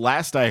because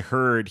last I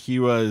heard he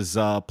was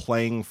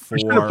playing for.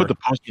 I'm gonna put the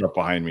poster up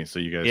behind me so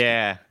you guys.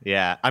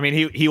 Yeah. I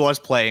mean, he was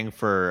playing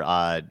for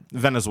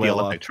Venezuela,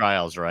 the Olympic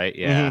trials, right?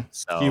 Yeah.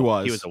 So he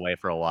was away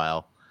for a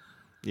while.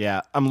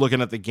 Yeah, I'm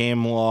looking at the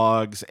game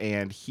logs,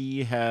 and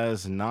he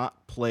has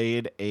not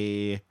played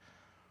a.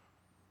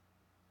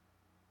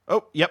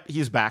 Oh, yep,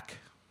 he's back.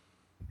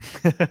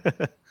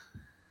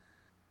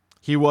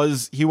 He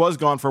was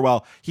gone for a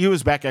while. He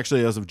was back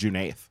actually as of June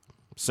 8th.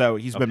 So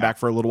he's been back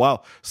for a little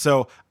while.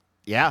 So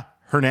yeah,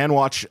 Hernan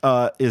Watch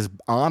is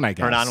on, I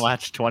guess. Hernan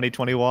Watch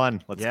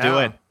 2021. Let's do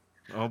it.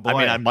 Oh boy. I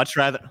mean, I'd much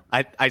rather.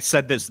 I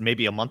said this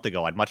maybe a month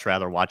ago. I'd much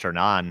rather watch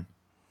Hernan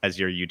as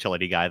your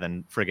utility guy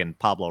than friggin'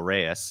 Pablo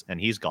Reyes,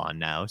 and he's gone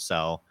now.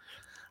 So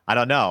I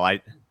don't know.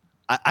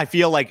 I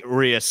feel like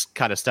Urias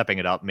kind of stepping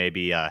it up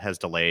maybe has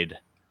delayed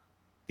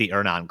the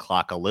earn-on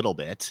clock a little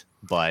bit,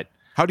 but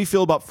how do you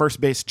feel about first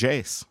base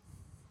Jace?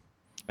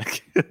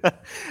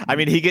 I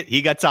mean,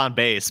 he gets on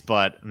base,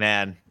 but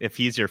man, if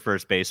he's your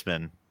first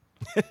baseman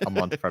a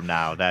month from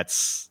now,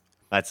 that's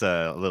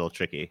a little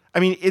tricky. I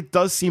mean, it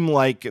does seem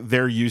like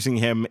they're using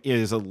him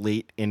as a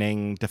late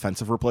inning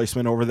defensive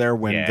replacement over there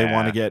when they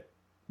want to get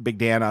Big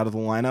Dan out of the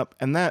lineup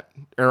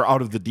or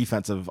out of the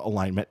defensive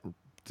alignment,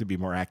 to be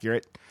more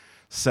accurate.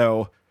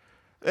 So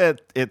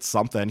it's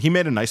something. He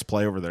made a nice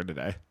play over there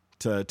today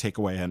to take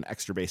away an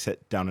extra base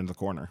hit down in the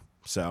corner.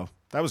 So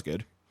that was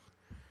good.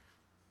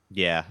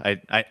 Yeah,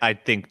 I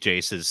think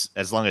Jace is,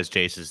 as long as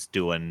Jace is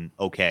doing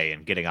okay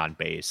and getting on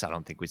base, I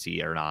don't think we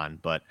see earn on.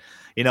 But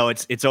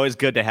it's always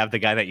good to have the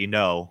guy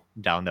that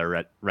down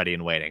there ready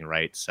and waiting,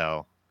 right?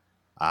 So,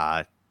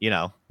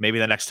 maybe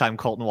the next time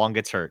Colton Wong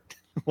gets hurt,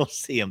 we'll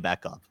see him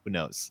back up. Who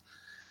knows?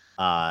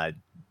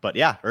 But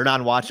yeah, earn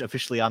on watch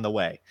officially on the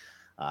way.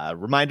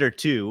 Reminder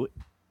too,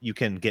 you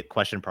can get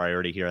question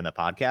priority here on the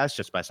podcast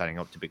just by signing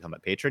up to become a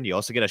patron. You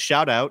also get a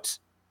shout out.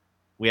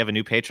 We have a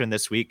new patron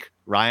this week.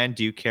 Ryan,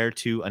 do you care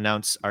to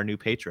announce our new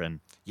patron?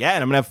 Yeah,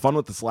 and I'm going to have fun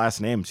with this last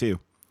name, too.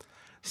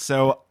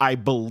 So I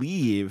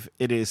believe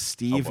it is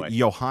Steve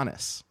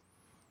Johannes.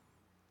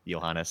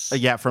 Johannes.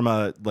 Yeah, from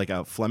a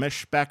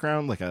Flemish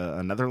background, like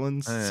a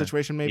Netherlands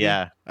situation, maybe.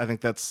 Yeah. I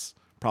think that's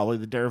probably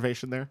the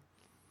derivation there.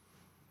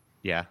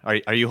 Yeah.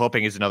 Are you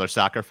hoping he's another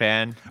soccer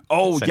fan?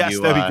 Oh, yes,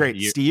 that'd be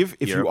great. Steve,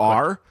 if you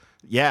are,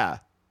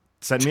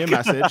 send me a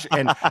message.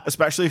 And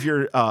especially if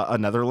you're a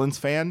Netherlands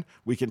fan,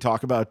 we can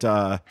talk about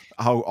how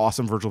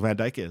awesome Virgil van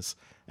Dijk is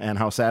and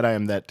how sad I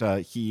am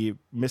that he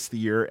missed the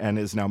year and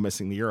is now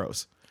missing the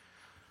Euros.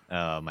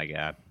 Oh my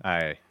God.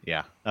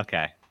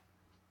 Okay.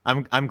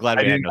 I'm glad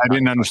I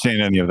didn't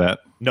understand any of that.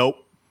 Nope.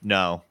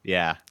 No.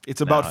 Yeah. It's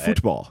about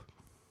football.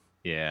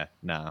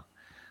 No.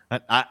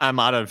 I'm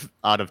out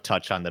of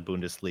touch on the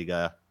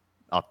Bundesliga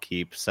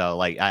upkeep.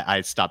 So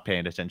I stopped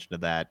paying attention to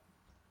that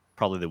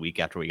probably the week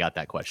after we got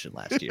that question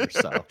last year.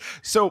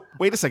 So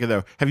wait a second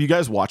though. Have you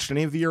guys watched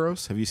any of the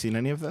Euros? Have you seen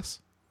any of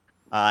this?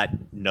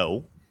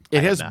 No.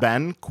 It has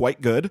been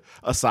quite good,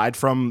 aside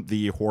from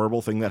the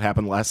horrible thing that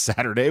happened last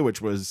Saturday,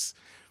 which was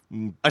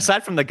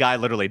aside from the guy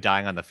literally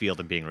dying on the field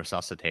and being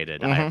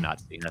resuscitated. I have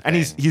not seen it. And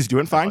he's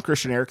doing fine.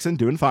 Christian Eriksen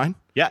doing fine.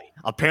 Yeah,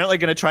 apparently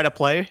going to try to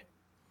play.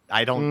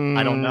 I don't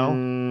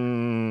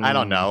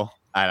know.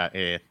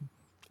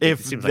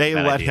 If they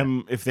let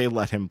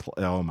him play,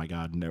 oh my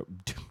God, no.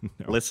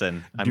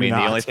 Listen, the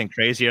only thing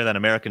crazier than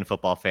American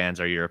football fans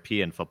are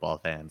European football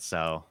fans.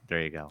 So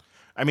there you go.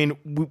 I mean,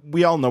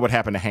 we all know what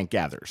happened to Hank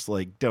Gathers.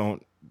 Like,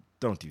 don't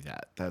do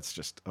that. That's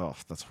just,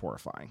 that's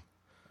horrifying.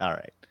 All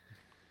right.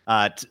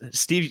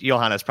 Steve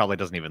Johannes probably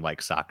doesn't even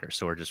like soccer,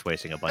 so we're just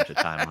wasting a bunch of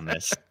time on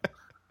this.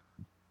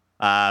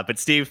 But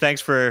Steve,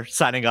 thanks for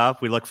signing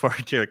up. We look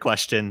forward to your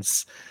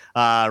questions.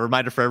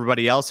 Reminder for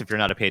everybody else, if you're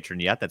not a patron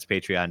yet, that's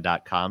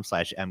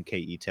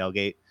patreon.com/MKE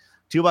tailgate.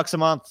 $2 a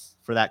month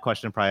for that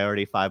question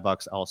priority.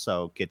 $5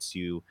 also gets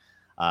you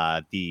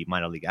the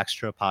Minor League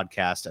Extra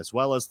podcast, as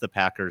well as the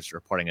Packers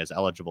reporting as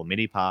eligible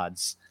mini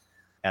pods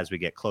as we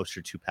get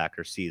closer to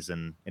Packers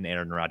season and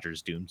Aaron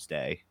Rodgers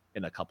doomsday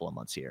in a couple of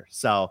months here.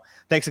 So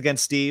thanks again,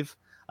 Steve.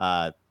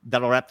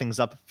 That'll wrap things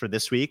up for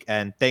this week.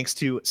 And thanks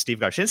to Steve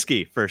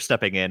Garshinsky for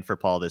stepping in for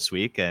Paul this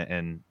week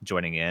and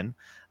joining in.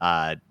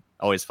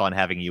 Always fun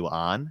having you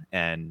on.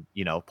 And,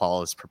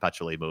 Paul is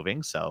perpetually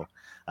moving. So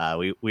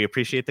we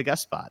appreciate the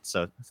guest spot.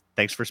 So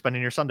thanks for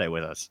spending your Sunday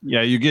with us.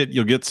 Yeah,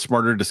 you'll get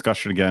smarter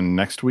discussion again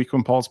next week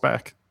when Paul's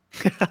back.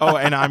 Oh,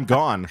 and I'm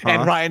gone. Huh?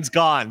 And Ryan's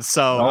gone.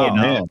 So,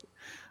 man.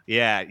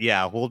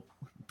 Yeah. Well,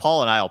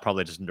 Paul and I will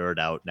probably just nerd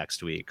out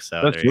next week.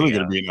 So that's really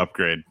going to be an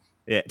upgrade.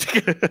 Yeah.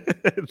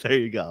 There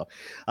you go.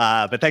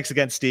 But thanks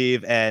again,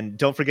 Steve. And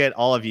don't forget,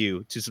 all of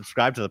you, to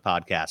subscribe to the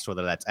podcast,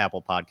 whether that's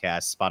Apple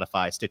Podcasts,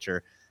 Spotify,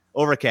 Stitcher,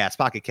 Overcast,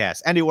 Pocket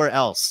Cast, anywhere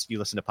else you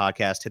listen to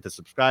podcasts. Hit the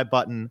subscribe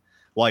button.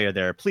 While you're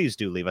there, please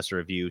do leave us a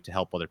review to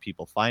help other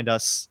people find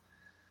us.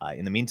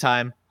 In the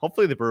meantime,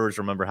 hopefully the Brewers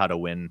remember how to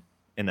win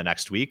in the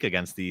next week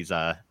against these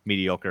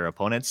mediocre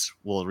opponents.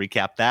 We'll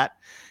recap that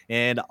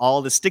and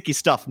all the sticky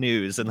stuff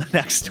news in the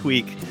next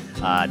week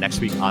on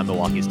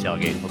Milwaukee's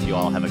Tailgate. Hope you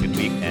all have a good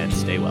week and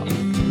stay well.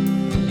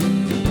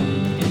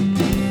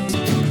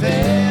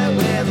 Fair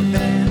weather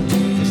fan,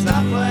 it's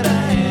not what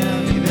I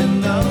am,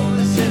 even though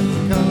the zip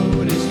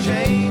code has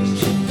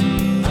changed.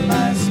 I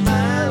might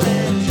smile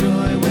and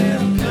joy where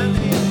I'm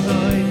currently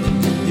employed.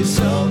 Your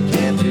soul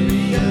can't be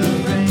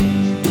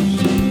rearranged.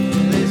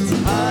 It's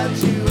hard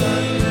to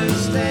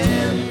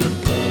understand.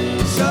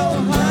 So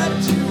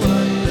hard to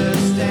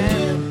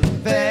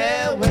understand.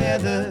 Fair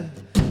weather,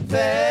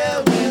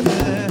 fair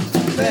weather,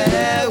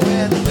 fair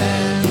weather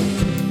fan.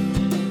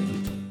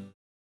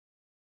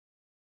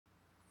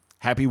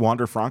 Happy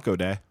Wander Franco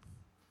Day.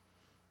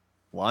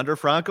 Wander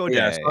Franco Day.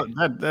 Yeah, so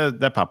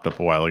that popped up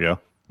a while ago.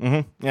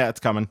 Mm-hmm. Yeah,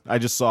 it's coming. I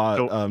just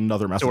saw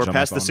another message. So we're on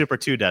past my the phone. Super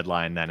 2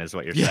 deadline, then, is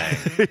what you're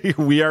saying.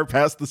 We are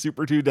past the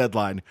Super 2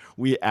 deadline.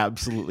 We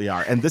absolutely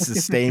are. And this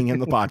is staying in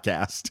the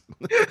podcast.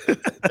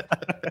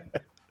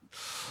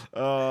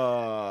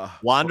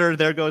 Wander,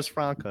 there goes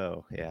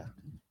Franco. Yeah.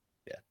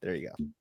 Yeah, there you go.